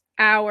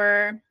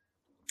 our.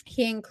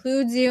 He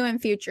includes you in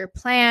future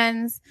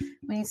plans.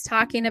 When he's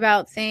talking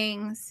about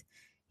things,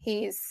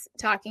 he's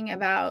talking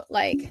about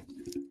like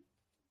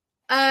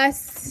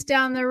us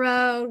down the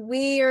road.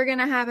 We are going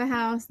to have a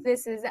house.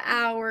 This is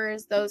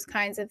ours. Those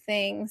kinds of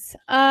things.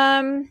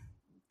 How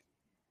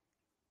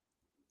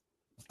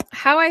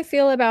I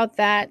feel about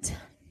that.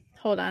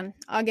 Hold on.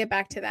 I'll get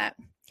back to that.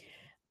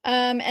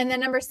 And then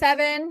number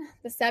 7,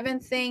 the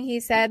 7th thing he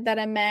said that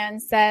a man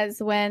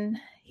says when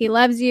he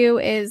loves you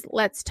is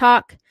let's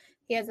talk.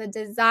 He has a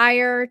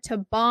desire to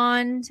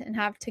bond and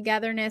have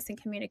togetherness and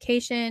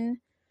communication.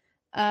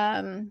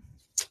 And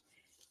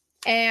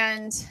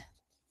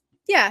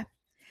yeah,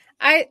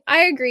 I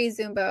agree,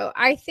 Zumbo.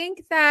 I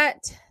think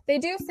that they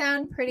do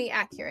sound pretty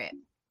accurate.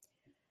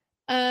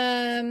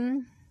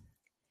 The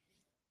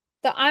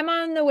I'm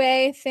on the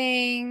way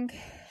thing,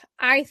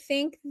 I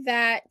think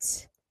that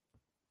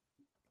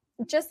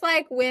just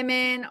like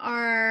women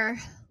are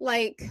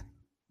like,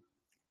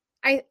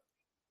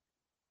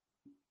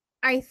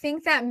 I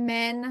think that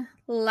men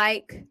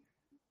like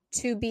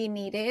to be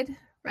needed,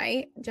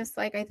 right? Just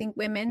like I think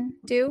women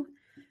do.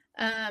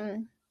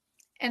 And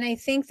I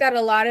think that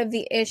a lot of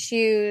the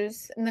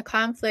issues and the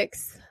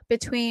conflicts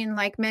between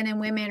like men and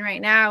women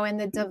right now and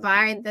the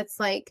divide that's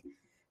like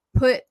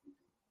put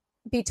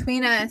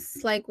between us,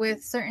 like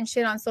with certain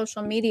shit on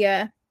social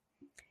media,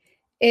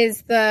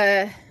 is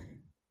the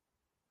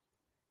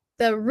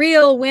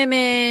real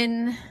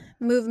women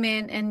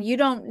movement, and you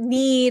don't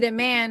need a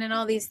man and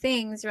all these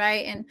things,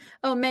 right? And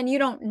oh, men, you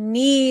don't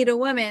need a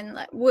woman.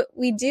 Like, what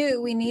we do,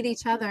 we need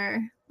each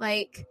other.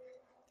 Like,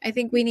 I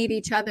think we need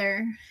each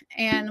other,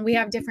 and we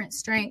have different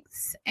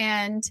strengths,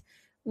 and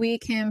we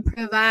can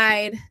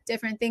provide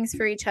different things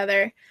for each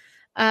other,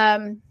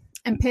 and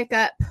pick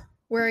up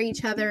where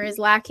each other is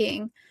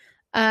lacking.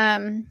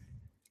 And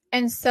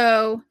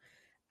so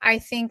I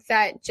think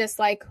that just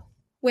like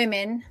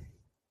women,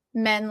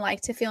 men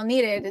like to feel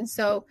needed. And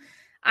so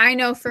I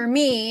know for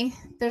me,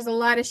 there's a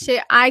lot of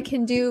shit I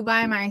can do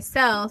by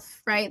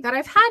myself, right? That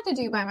I've had to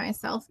do by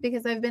myself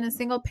because I've been a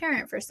single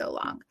parent for so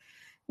long,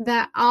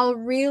 that I'll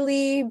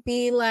really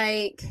be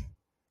like,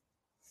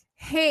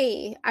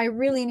 hey, I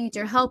really need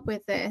your help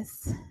with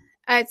this.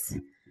 It's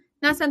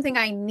not something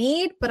I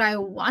need, but I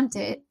want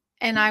it.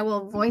 And I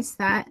will voice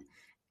that.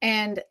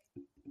 And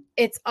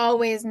it's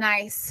always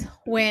nice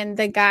when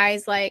the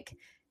guy's like,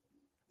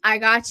 I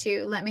got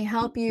you. Let me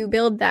help you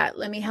build that.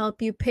 Let me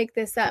help you pick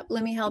this up.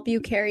 Let me help you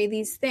carry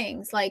these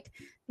things. Like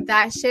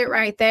that shit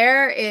right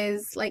there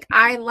is like,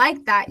 I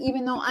like that.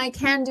 Even though I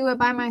can do it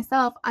by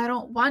myself, I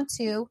don't want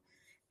to,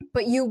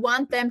 but you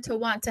want them to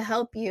want to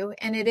help you.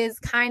 And it is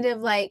kind of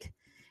like,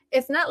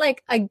 it's not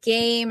like a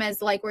game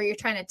as like where you're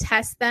trying to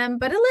test them,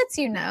 but it lets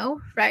you know,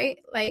 right?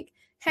 Like,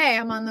 hey,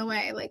 I'm on the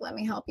way. Like, let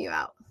me help you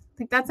out.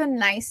 Like, that's a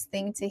nice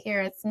thing to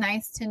hear. It's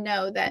nice to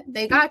know that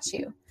they got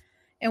you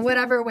in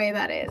whatever way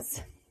that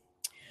is.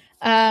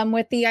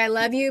 With the I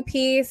love you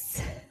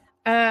piece,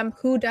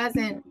 who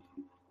doesn't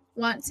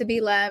want to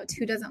be loved?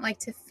 Who doesn't like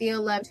to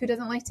feel loved? Who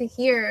doesn't like to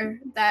hear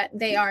that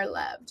they are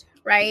loved,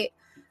 right?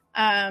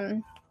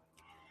 And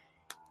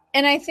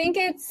I think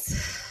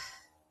it's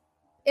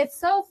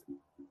so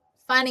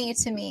funny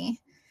to me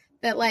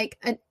that like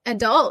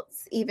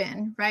adults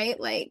even, right?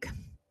 Like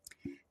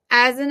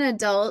as an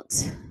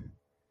adult,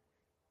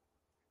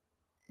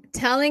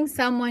 telling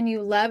someone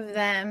you love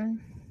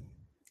them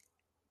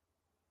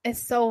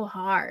is so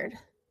hard,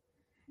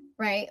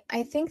 right?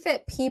 I think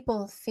that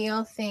people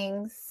feel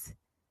things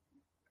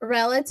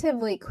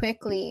relatively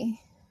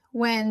quickly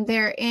when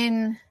they're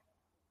in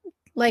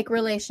like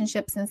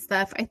relationships and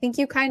stuff. I think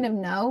you kind of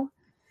know,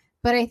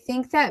 but I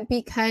think that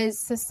because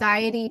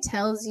society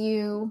tells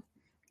you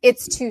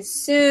it's too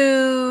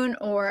soon,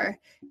 or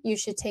you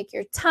should take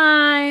your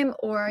time,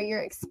 or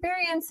your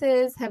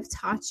experiences have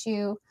taught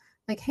you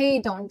like, hey,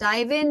 don't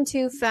dive in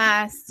too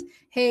fast.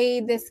 Hey,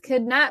 this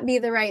could not be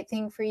the right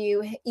thing for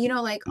you. You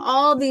know, like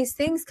all these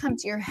things come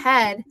to your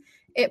head.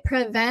 It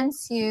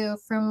prevents you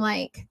from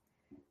like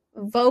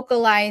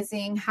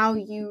vocalizing how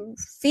you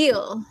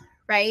feel,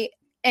 right?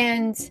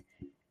 And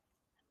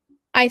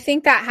I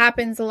think that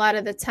happens a lot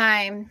of the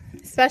time,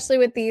 especially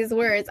with these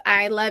words,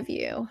 I love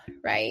you,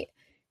 right?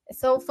 It's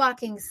so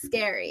fucking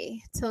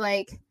scary to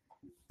like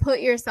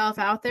put yourself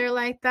out there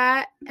like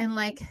that and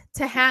like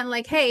to hand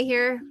like, hey,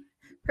 here,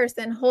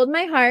 person, hold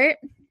my heart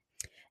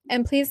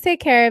and please take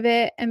care of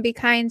it and be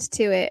kind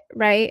to it,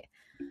 right?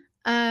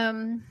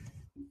 And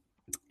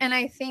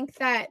I think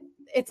that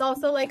it's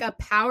also like a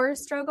power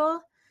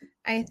struggle.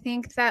 I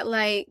think that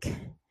like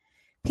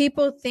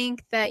people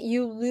think that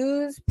you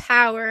lose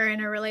power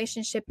in a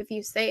relationship if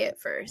you say it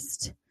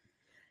first.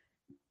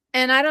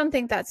 And I don't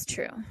think that's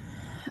true.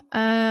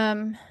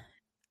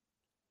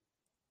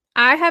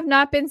 I have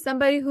not been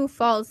somebody who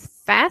falls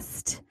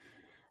fast,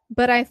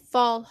 but I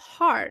fall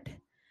hard.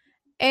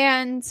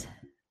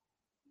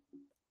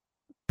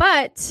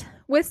 But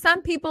with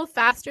some people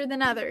faster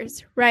than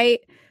others, right?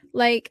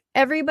 Like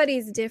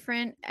everybody's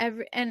different.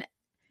 And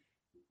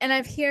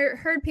I've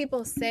heard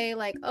people say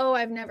like, oh,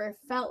 I've never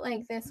felt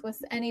like this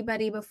with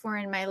anybody before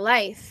in my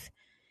life.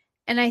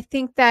 And I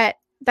think that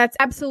that's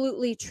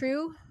absolutely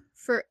true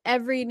for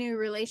every new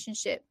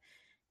relationship,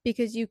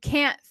 because you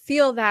can't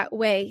feel that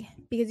way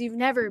because you've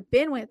never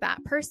been with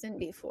that person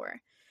before.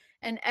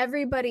 And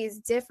everybody's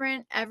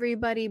different.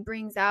 Everybody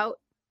brings out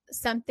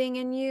something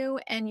in you,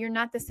 and you're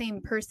not the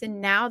same person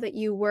now that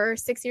you were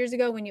 6 years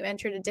ago when you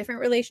entered a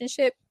different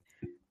relationship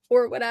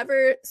or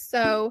whatever.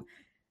 So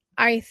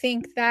I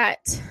think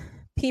that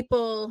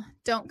people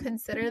don't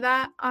consider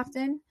that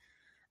often.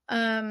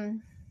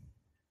 And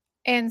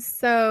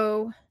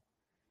so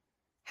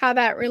how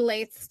that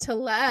relates to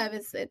love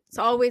is it's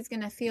always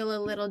going to feel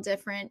a little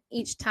different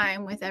each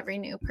time with every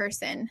new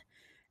person.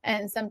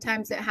 And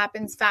sometimes it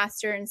happens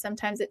faster and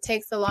sometimes it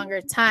takes a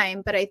longer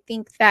time. But I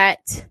think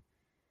that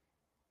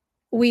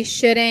we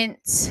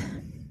shouldn't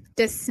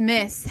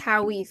dismiss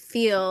how we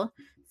feel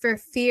for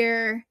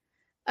fear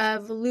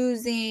of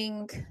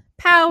losing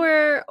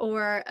power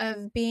or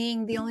of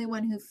being the only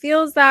one who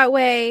feels that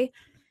way,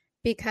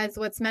 because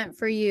what's meant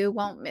for you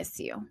won't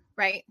miss you,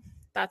 right?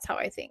 That's how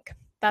I think.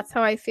 That's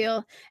how I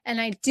feel. And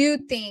I do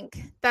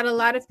think that a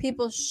lot of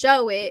people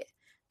show it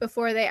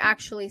before they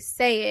actually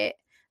say it,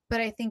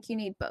 but I think you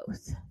need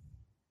both.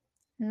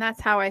 And that's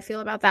how I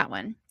feel about that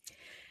one.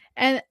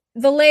 And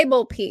the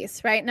label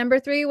piece, right? Number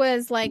 3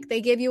 was like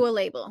they give you a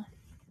label.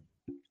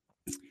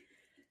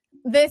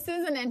 This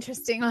is an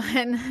interesting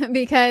one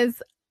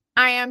because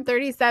I am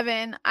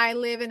 37. I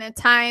live in a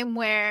time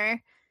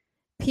where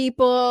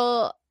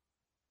people,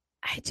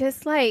 I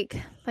just like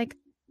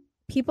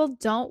people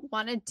don't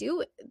want to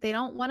do it. They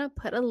don't want to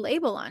put a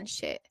label on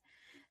shit.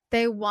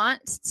 They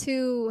want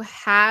to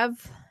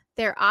have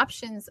their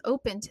options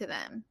open to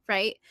them,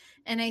 right?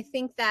 And I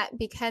think that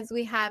because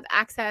we have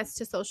access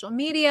to social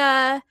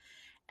media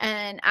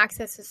and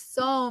access to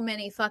so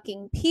many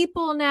fucking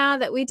people now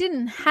that we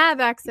didn't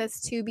have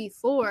access to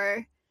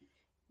before,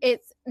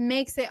 it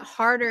makes it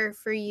harder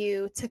for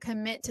you to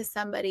commit to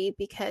somebody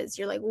because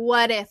you're like,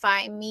 what if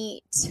I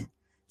meet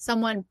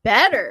someone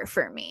better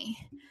for me?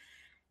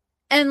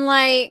 And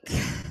like,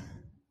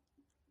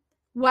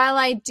 while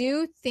I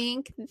do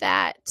think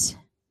that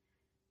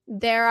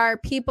there are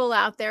people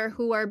out there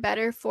who are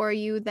better for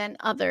you than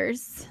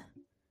others,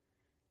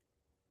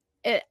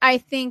 I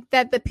think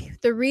that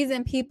the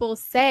reason people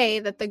say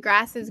that the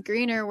grass is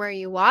greener where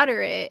you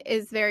water it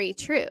is very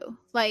true.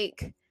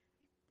 Like,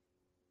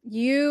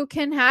 you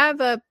can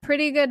have a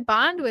pretty good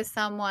bond with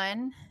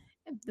someone.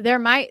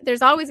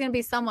 There's always going to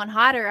be someone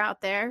hotter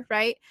out there,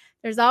 right?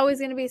 There's always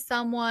going to be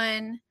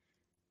someone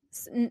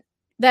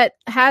that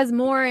has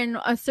more in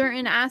a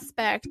certain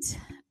aspect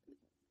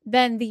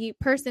than the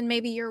person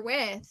maybe you're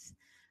with.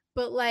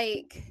 But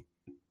like,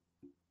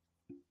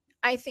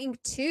 I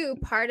think too,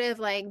 part of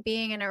like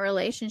being in a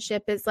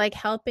relationship is like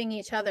helping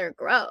each other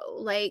grow.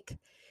 Like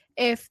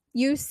if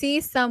you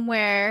see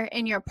somewhere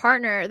in your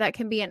partner that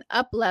can be an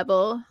up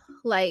level,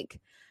 like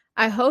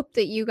I hope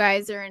that you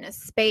guys are in a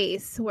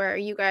space where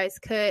you guys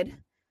could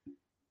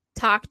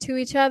talk to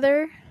each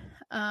other,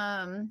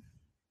 and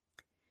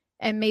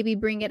maybe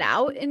bring it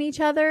out in each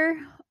other,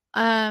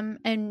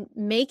 and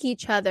make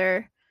each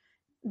other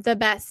the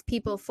best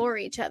people for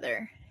each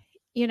other,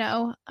 you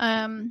know?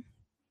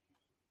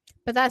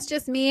 But that's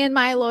just me and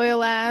my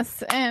loyal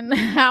ass and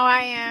how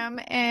I am.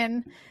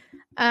 And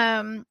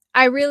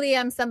I really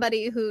am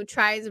somebody who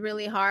tries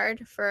really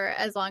hard for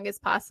as long as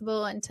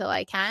possible until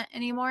I can't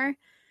anymore.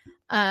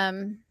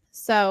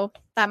 So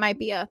that might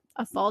be a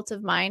fault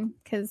of mine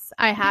because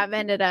I have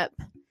ended up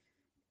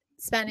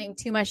spending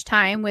too much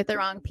time with the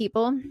wrong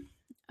people.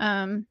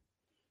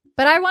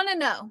 But I want to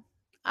know.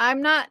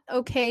 I'm not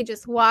okay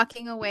just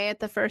walking away at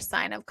the first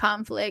sign of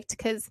conflict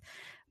because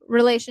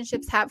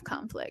relationships have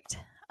conflict.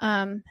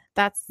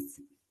 That's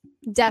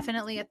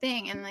definitely a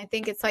thing. And I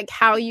think it's like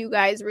how you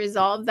guys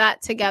resolve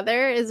that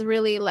together is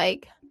really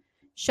like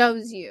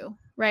shows you,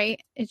 right?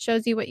 It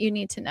shows you what you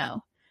need to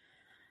know.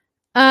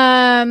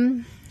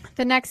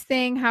 The next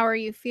thing, how are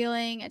you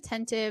feeling?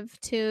 Attentive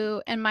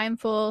to and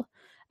mindful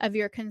of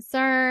your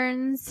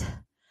concerns.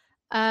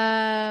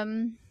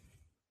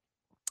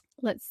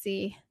 Let's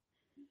see.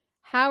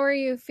 How are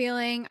you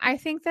feeling? I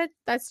think that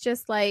that's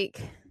just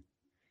like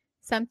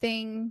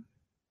something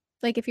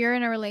like if you're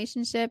in a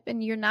relationship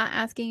and you're not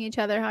asking each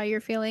other how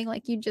you're feeling,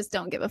 like you just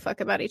don't give a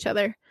fuck about each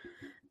other.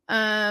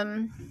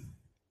 That's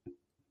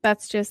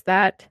just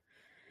that.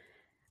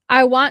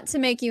 I want to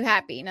make you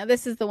happy. Now,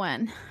 this is the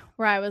one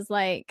where I was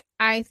like,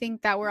 I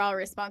think that we're all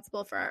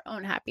responsible for our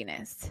own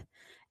happiness.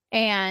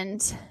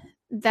 And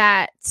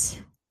that,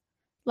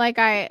 like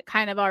I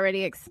kind of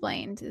already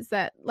explained, is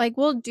that like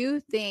we'll do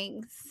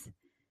things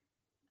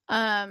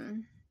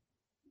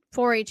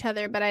for each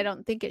other, but I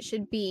don't think it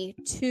should be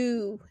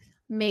to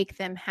make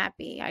them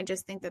happy. I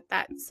just think that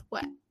that's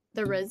what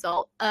the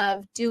result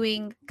of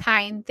doing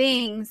kind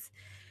things,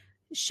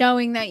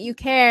 showing that you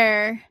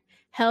care,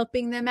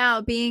 helping them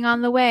out, being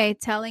on the way,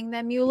 telling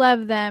them you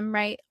love them,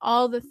 right?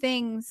 All the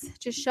things,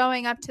 just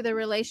showing up to the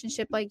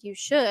relationship like you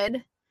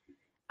should,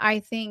 I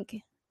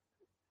think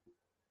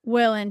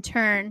will in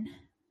turn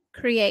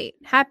create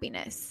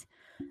happiness.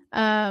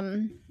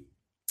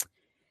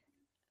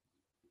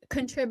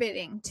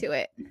 Contributing to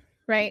it,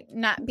 right?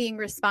 Not being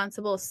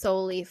responsible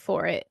solely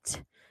for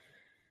it.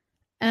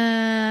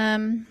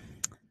 The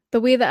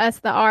we, the us,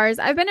 the ours.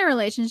 I've been in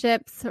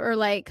relationships, or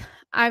like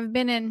I've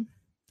been in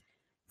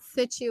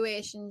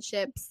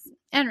situationships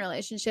and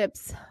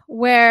relationships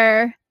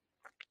where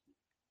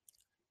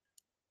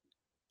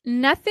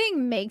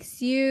nothing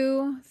makes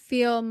you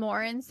feel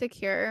more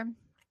insecure.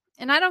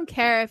 And I don't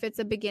care if it's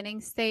a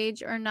beginning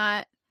stage or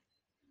not.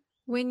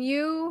 When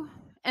you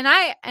and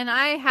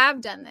I have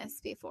done this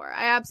before.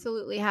 I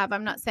absolutely have.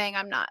 I'm not saying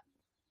I'm not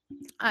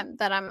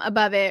that I'm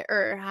above it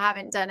or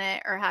haven't done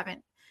it or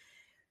haven't.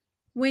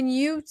 When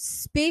you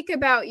speak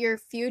about your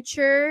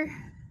future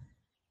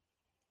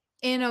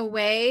in a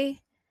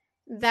way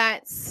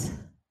that's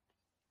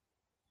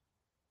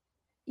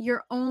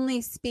you're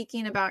only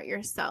speaking about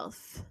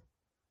yourself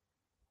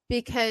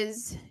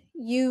because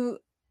you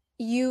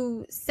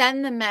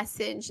send the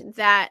message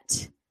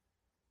that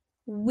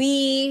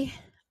we,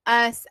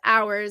 us,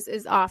 ours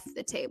is off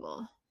the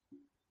table,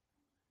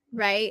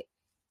 right?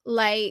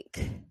 Like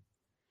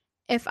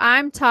if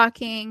I'm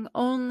talking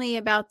only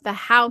about the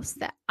house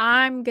that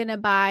I'm going to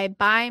buy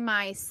by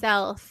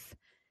myself,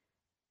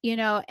 you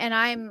know, and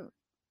I'm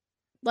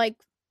like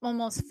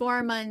almost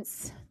 4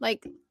 months,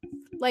 like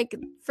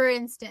for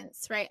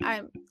instance, right?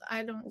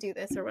 I don't do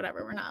this or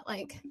whatever. We're not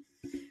like,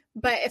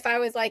 but if I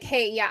was like,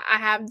 hey, yeah, I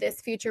have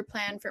this future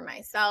plan for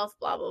myself,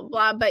 blah, blah,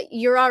 blah, but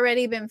you're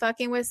already been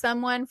fucking with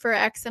someone for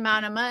X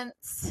amount of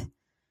months.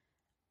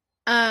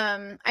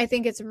 I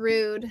think it's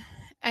rude.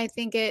 I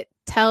think it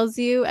tells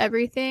you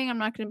everything. I'm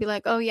not going to be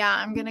like, oh yeah,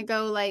 I'm going to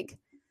go like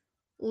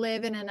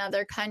live in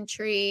another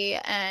country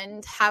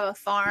and have a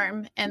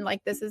farm. And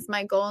like, this is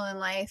my goal in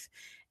life,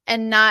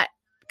 and not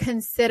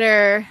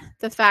consider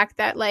the fact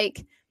that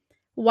like,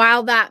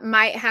 while that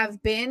might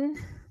have been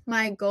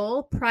my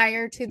goal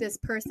prior to this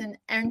person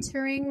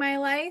entering my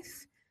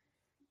life,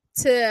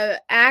 to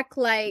act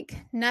like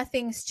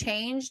nothing's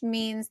changed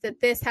means that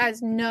this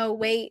has no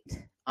weight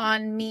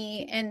on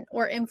me and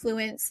or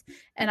influence,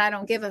 and I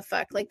don't give a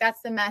fuck. Like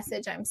that's the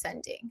message I'm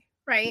sending,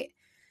 right?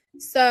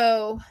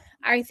 So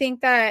I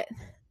think that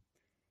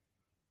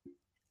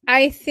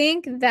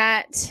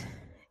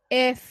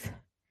if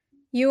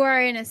you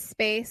are in a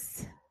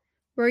space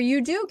where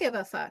you do give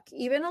a fuck,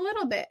 even a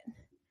little bit,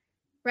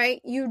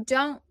 right? You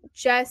don't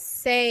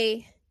just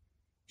say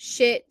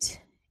shit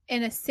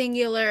in a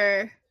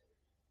singular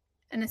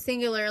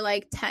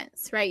like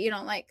tense, right? You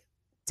don't like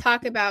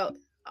talk about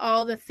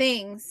all the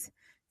things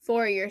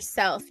for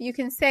yourself. You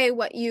can say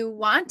what you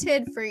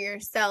wanted for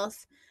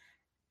yourself,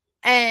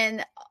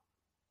 and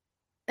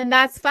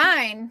that's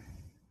fine,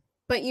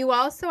 But you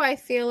also, I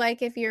feel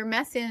like if you're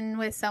messing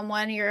with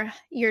someone,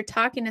 you're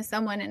talking to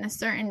someone in a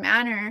certain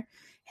manner,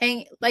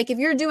 like if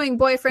you're doing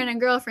boyfriend and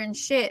girlfriend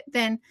shit,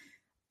 then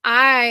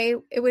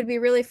it would be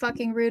really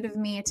fucking rude of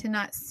me to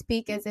not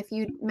speak as if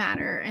you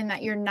matter and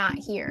that you're not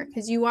here,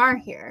 because you are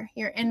here.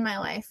 You're in my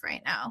life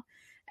right now.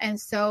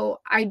 And so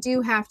I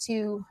do have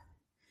to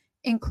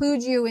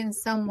include you in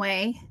some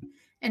way.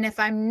 And if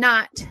I'm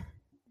not,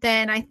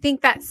 then I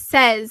think that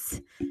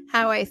says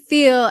how I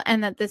feel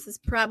and that this is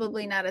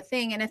probably not a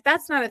thing. And if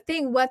that's not a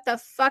thing, what the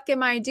fuck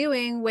am I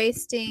doing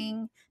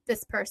wasting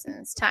this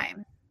person's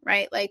time?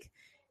 Right? Like,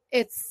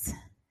 it's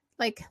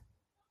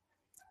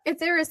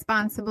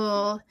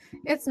irresponsible.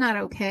 It's not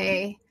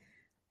okay.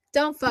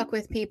 Don't fuck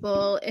with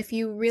people if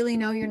you really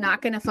know you're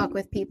not going to fuck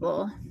with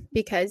people,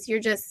 because you're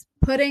just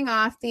putting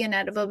off the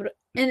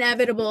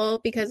inevitable.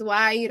 Because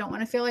why? You don't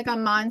want to feel like a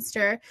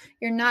monster.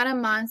 You're not a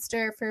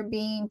monster for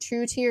being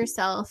true to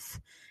yourself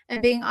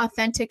and being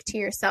authentic to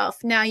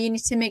yourself. Now you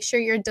need to make sure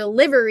your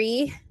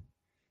delivery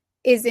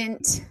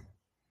isn't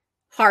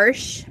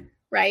harsh,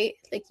 right?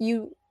 Like,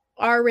 you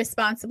are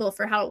responsible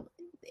for how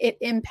it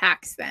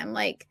impacts them.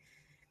 Like,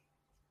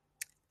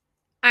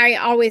 I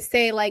always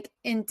say, like,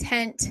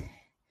 intent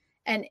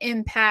and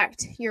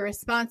impact, you're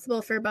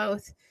responsible for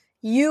both.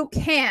 You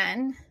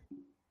can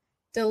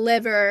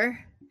deliver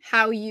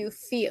how you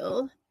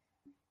feel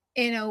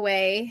in a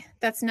way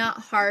that's not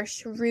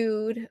harsh,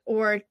 rude,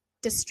 or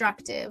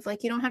destructive.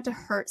 Like, you don't have to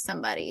hurt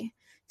somebody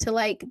to,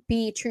 like,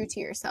 be true to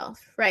yourself,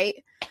 right?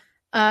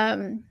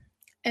 And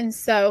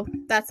so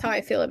that's how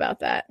I feel about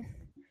that.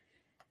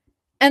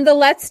 And the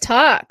let's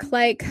talk,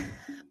 like,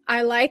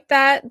 I like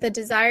that, the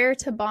desire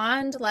to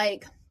bond.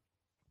 Like,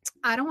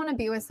 I don't want to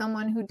be with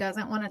someone who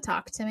doesn't want to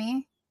talk to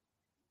me.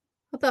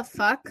 What the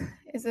fuck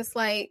is this?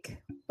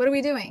 Like, what are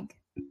we doing?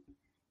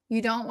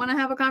 You don't want to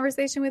have a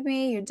conversation with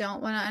me. You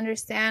don't want to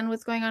understand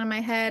what's going on in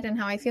my head and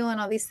how I feel and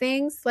all these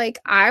things. Like,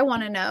 I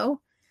want to know.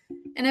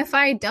 And if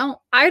I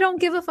don't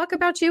give a fuck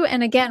about you.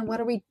 And again, what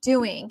are we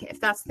doing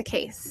if that's the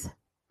case?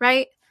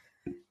 Right?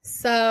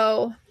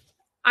 So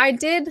I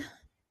did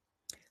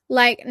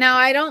like, now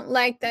I don't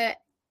like that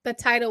the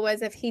title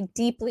was If He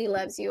Deeply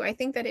Loves You. I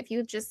think that if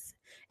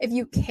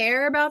you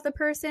care about the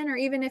person, or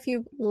even if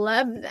you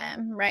love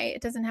them, right?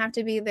 It doesn't have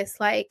to be this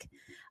like,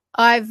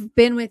 I've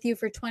been with you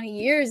for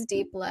 20 years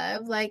deep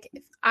love. Like,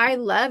 if I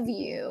love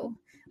you,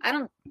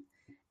 and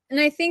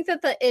I think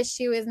that the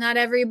issue is not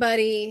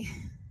everybody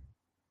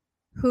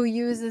who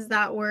uses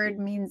that word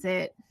means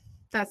it.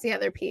 That's the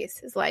other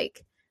piece, is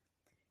like,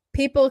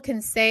 people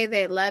can say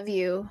they love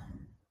you,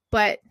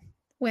 but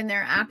when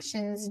their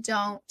actions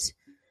don't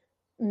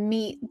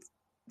meet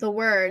the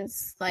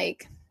words,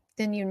 like,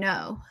 then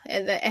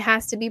it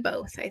has to be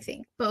both. I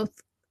think both,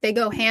 they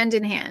go hand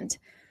in hand.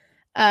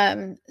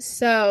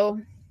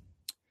 So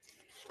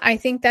I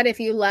think that if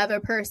you love a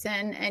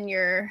person and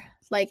you're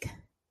like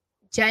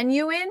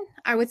genuine,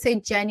 I would say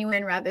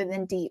genuine rather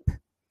than deep.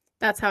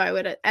 That's how I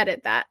would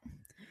edit that.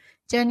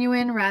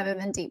 Genuine rather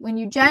than deep. When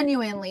you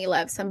genuinely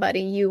love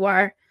somebody, you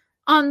are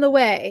on the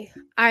way.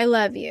 I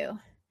love you.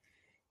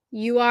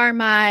 You are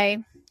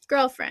my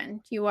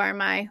girlfriend. You are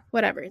my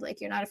whatever.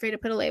 Like, you're not afraid to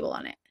put a label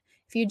on it.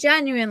 If you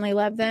genuinely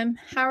love them,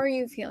 how are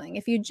you feeling?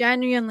 If you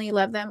genuinely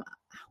love them,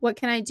 what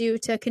can I do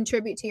to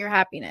contribute to your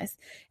happiness?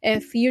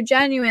 If you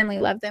genuinely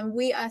love them,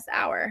 we, us,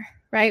 our,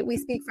 right? We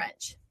speak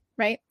French,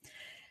 right?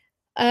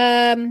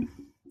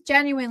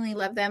 Genuinely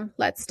love them.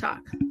 Let's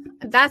talk.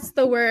 That's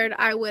the word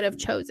I would have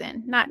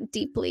chosen, not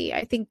deeply.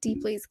 I think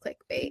deeply is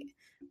clickbait,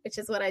 which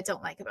is what I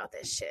don't like about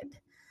this shit.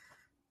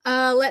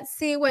 Let's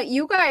see what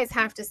you guys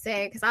have to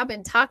say, because I've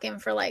been talking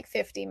for like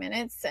 50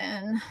 minutes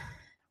and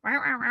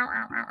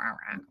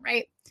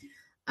right.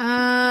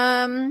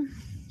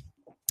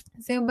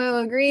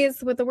 Zumbo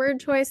agrees with the word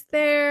choice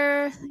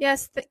there.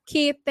 Yes,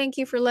 Keith, thank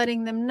you for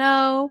letting them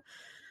know.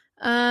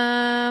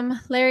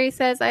 Larry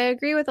says, I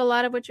agree with a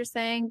lot of what you're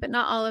saying, but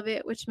not all of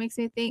it, which makes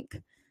me think.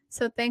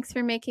 So thanks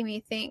for making me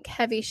think.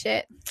 Heavy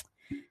shit.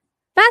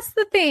 That's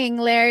the thing,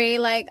 Larry.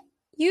 Like,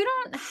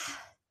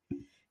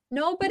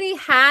 nobody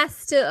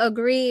has to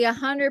agree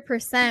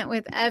 100%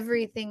 with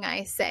everything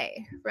I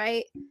say,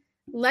 right?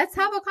 Let's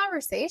have a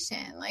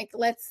conversation. Like,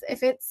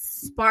 if it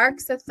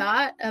sparks a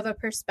thought of a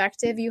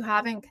perspective you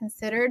haven't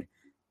considered,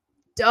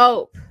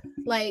 dope.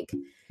 Like,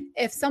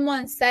 if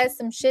someone says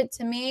some shit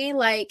to me,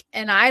 like,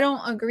 and I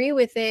don't agree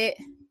with it,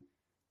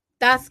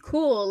 that's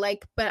cool.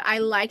 Like, but I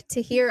like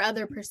to hear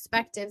other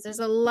perspectives. There's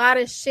a lot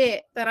of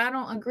shit that I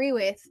don't agree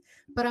with,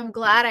 but I'm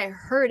glad I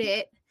heard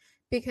it,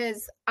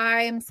 because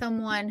I am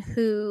someone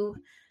who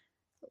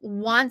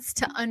wants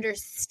to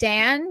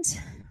understand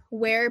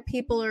where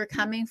people are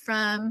coming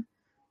from,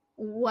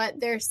 what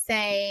they're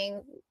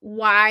saying,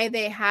 why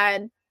they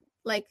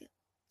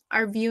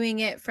are viewing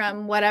it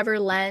from whatever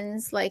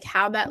lens, like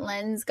how that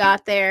lens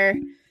got there.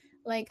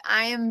 Like,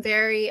 I am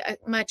very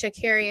much a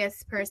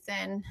curious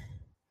person.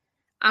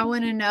 I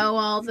want to know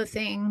all the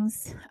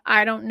things.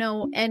 I don't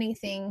know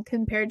anything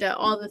compared to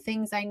all the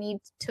things I need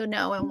to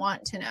know and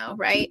want to know,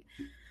 right?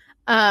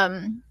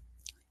 And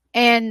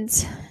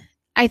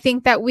I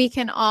think that we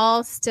can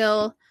all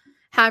still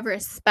have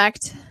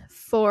respect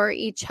for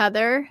each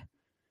other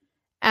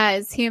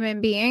as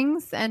human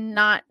beings and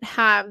not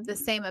have the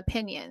same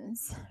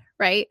opinions,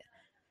 right?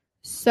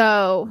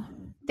 So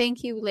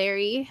thank you,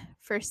 Larry,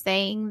 for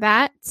saying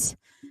that.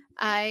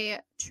 I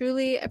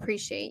truly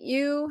appreciate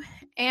you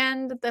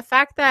and the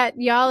fact that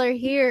y'all are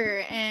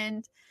here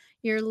and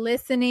you're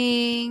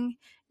listening,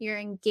 you're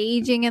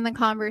engaging in the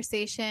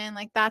conversation.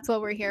 Like, that's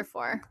what we're here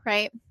for,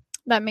 right?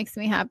 That makes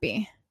me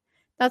happy.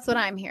 That's what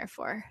I'm here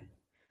for.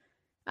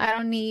 I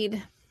don't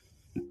need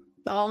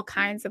all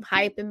kinds of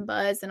hype and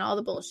buzz and all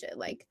the bullshit.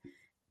 Like,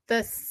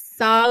 the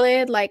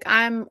solid, like,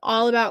 I'm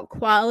all about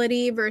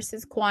quality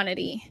versus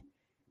quantity,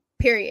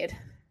 period.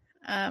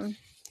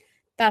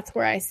 That's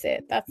where I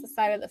sit. That's the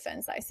side of the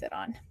fence I sit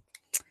on.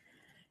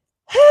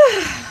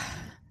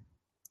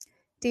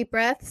 Deep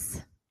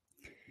breaths.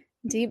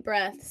 Deep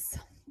breaths.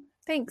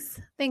 Thanks,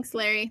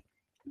 Larry.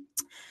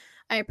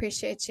 I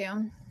appreciate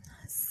you.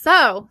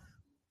 So,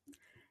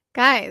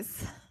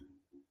 guys,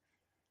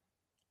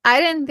 I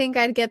didn't think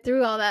I'd get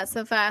through all that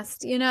so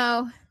fast. You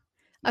know,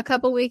 a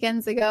couple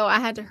weekends ago, I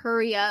had to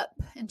hurry up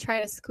and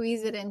try to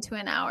squeeze it into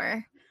an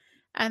hour.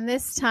 And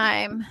this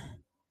time,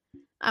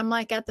 I'm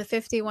like at the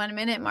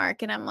 51-minute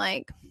mark, and I'm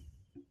like,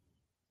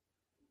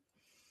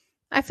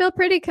 I feel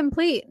pretty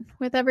complete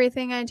with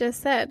everything I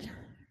just said,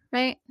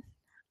 right?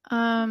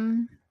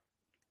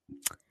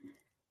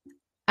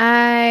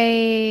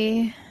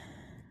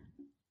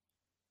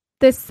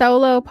 This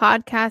solo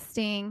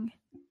podcasting,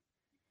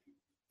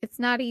 it's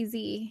not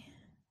easy.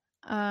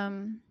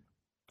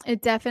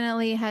 It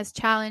definitely has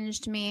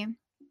challenged me.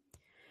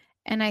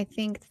 And I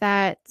think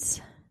that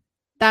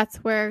that's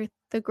where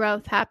the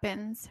growth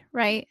happens,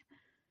 right?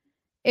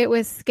 It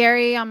was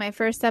scary on my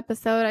first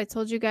episode. I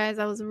told you guys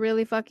I was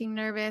really fucking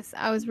nervous.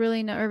 I was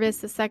really nervous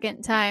the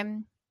second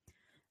time.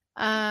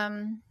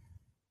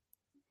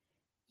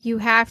 You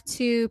have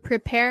to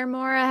prepare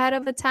more ahead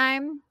of a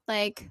time.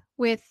 Like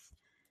with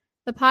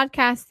the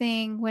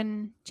podcasting,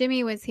 when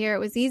Jimmy was here, it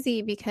was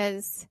easy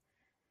because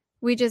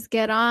we just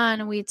get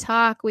on, we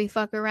talk, we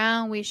fuck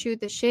around, we shoot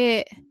the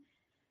shit,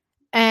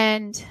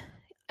 and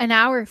an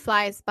hour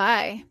flies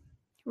by,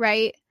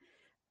 right?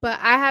 But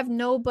I have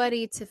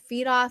nobody to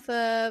feed off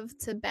of,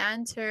 to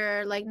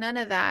banter, like none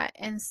of that.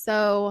 And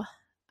so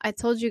I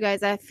told you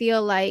guys, I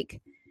feel like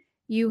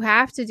you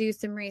have to do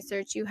some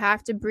research. You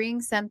have to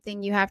bring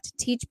something. You have to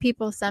teach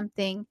people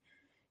something.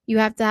 You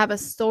have to have a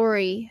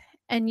story,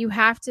 and you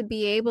have to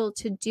be able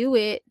to do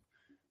it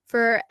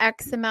for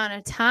X amount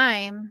of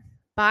time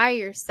by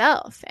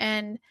yourself.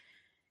 And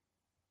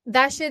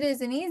that shit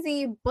isn't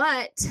easy,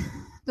 but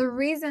the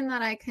reason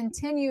that I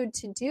continued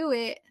to do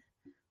it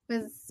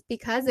was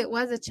because it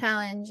was a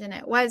challenge, and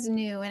it was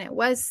new, and it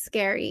was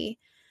scary.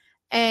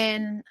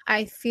 And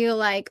I feel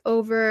like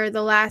over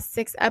the last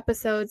 6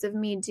 episodes of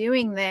me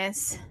doing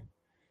this,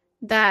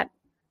 that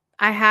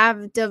I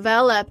have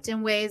developed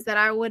in ways that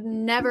I would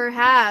never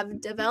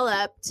have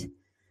developed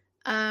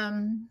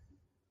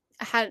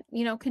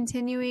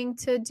continuing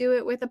to do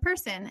it with a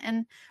person.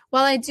 And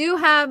while I do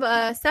have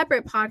a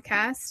separate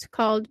podcast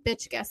called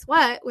Bitch Guess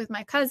What with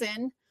my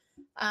cousin,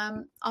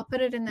 I'll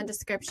put it in the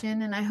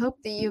description, and I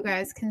hope that you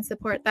guys can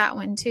support that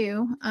one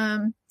too.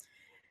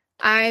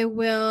 I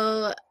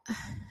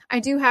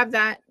do have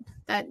that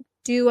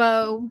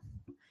duo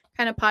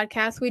kind of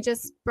podcast. We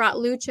just brought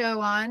Lucho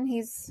on.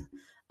 He's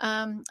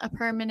a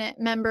permanent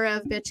member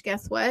of Bitch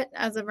Guess What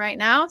as of right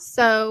now.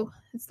 So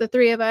it's the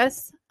 3 of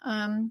us.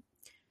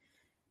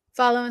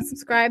 Follow and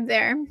subscribe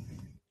there.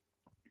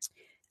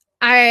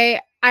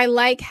 I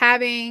like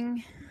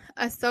having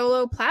a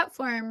solo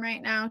platform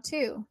right now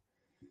too.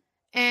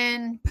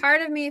 And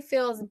part of me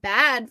feels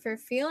bad for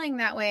feeling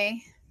that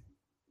way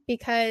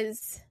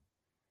because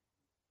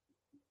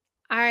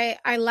I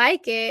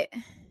like it,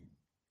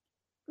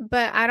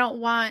 but I don't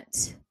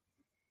want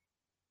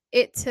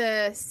it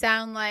to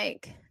sound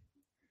like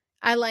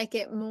I like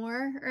it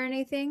more or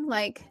anything.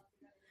 Like,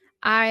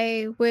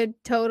 I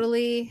would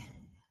totally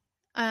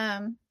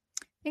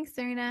thanks,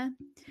 Serena.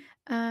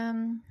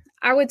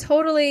 I would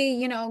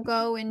totally,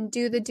 go and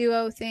do the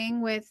duo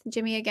thing with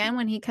Jimmy again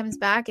when he comes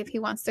back, if he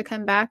wants to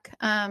come back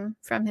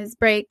from his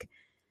break.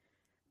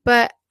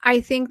 But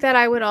I think that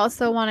I would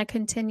also want to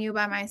continue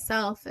by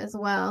myself as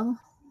well,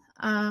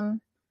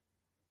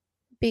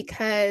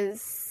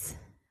 because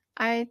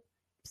I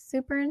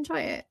super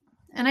enjoy it.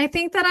 And I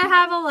think that I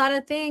have a lot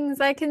of things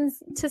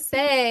to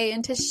say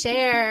and to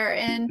share,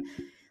 and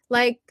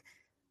like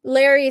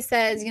Larry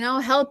says,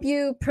 help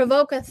you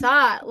provoke a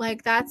thought.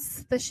 Like,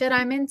 that's the shit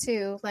I'm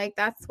into. Like,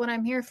 that's what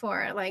I'm here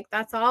for. Like,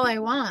 that's all I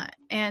want.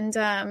 And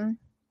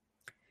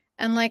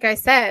like I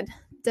said,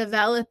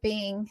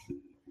 developing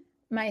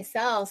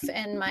myself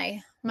and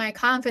my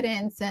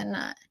confidence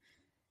and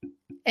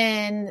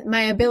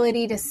my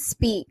ability to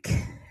speak,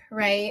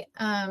 right?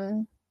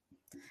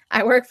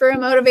 I work for a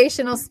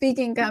motivational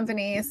speaking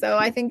company, so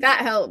I think that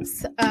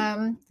helps.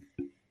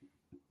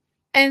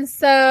 And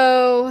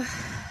so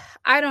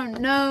I don't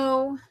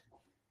know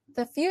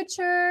the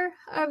future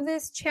of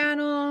this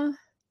channel.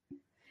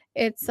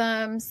 it's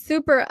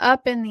super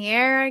up in the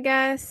air, I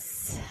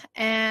guess,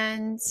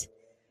 and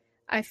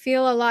I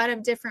feel a lot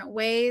of different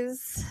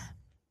ways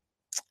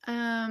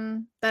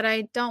that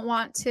I don't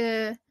want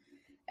to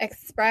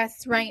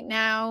express right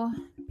now,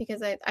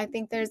 because I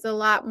think there's a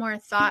lot more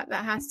thought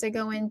that has to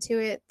go into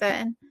it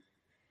than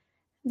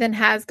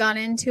has gone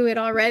into it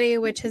already,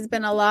 which has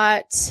been a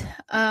lot.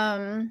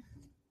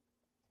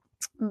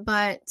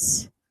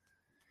 But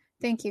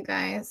thank you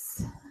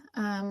guys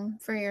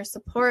for your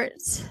support.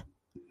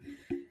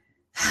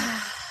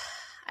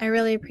 I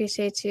really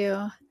appreciate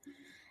you.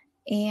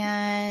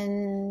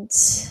 And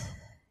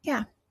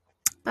yeah,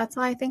 that's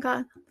all I think.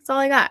 That's all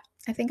I got.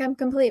 I think I'm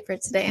complete for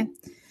today.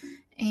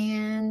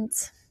 And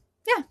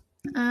yeah,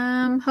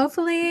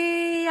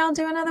 hopefully I'll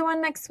do another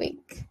one next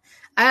week.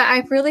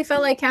 I really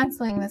felt like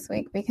canceling this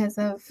week because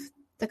of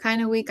the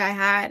kind of week I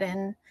had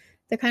and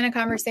the kind of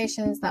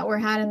conversations that were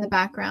had in the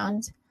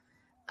background.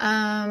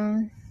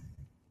 I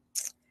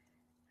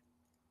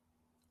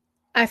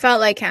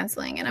felt like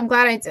canceling, and I'm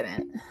glad I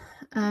didn't,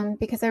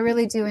 because I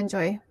really do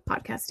enjoy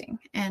podcasting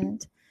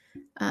and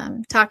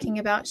talking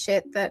about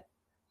shit that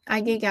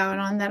I geek out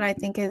on, that I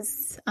think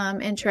is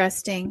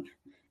interesting,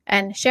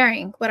 and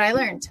sharing what I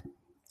learned.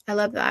 I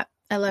love that.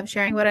 I love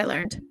sharing what I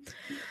learned.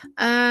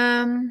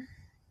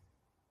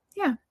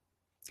 Yeah.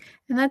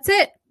 And that's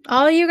it.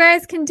 All you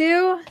guys can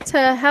do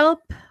to help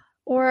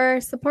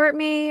or support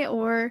me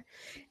or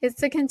is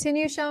to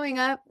continue showing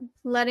up,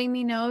 letting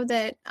me know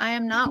that I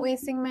am not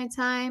wasting my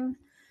time.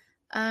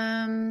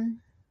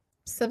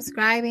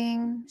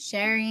 Subscribing,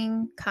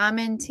 sharing,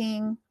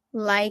 commenting,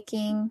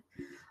 liking,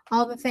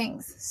 all the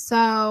things.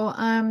 So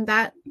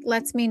that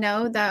lets me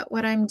know that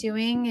what I'm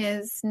doing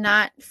is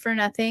not for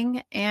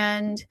nothing,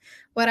 and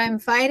what I'm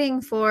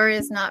fighting for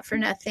is not for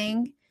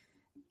nothing.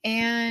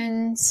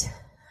 And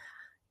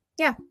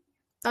yeah,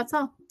 that's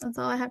all. That's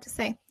all I have to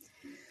say.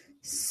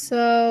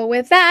 So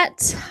with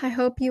that, I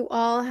hope you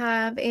all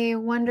have a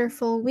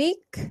wonderful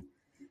week,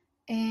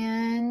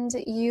 and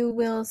you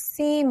will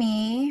see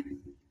me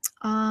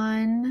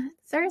on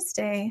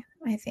Thursday,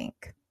 I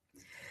think.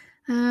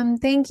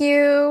 Thank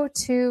you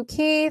to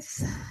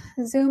Keith,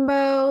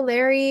 Zumbo,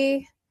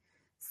 Larry,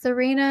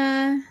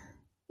 Serena,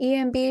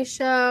 EMB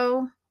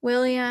Show,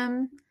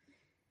 William,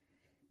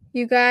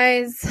 you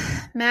guys,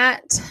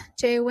 Matt,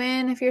 Jay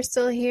Wynn, if you're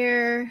still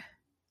here,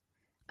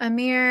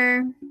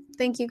 Amir.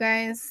 Thank you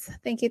guys.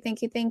 Thank you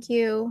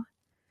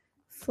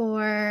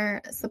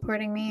for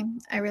supporting me.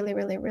 I really,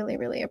 really, really,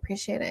 really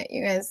appreciate it.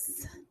 You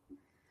guys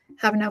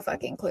have no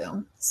fucking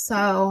clue.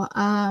 So,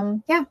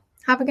 yeah.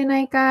 Have a good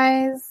night,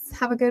 guys.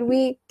 Have a good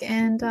week,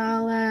 and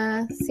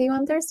I'll see you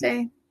on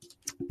Thursday.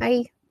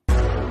 Bye.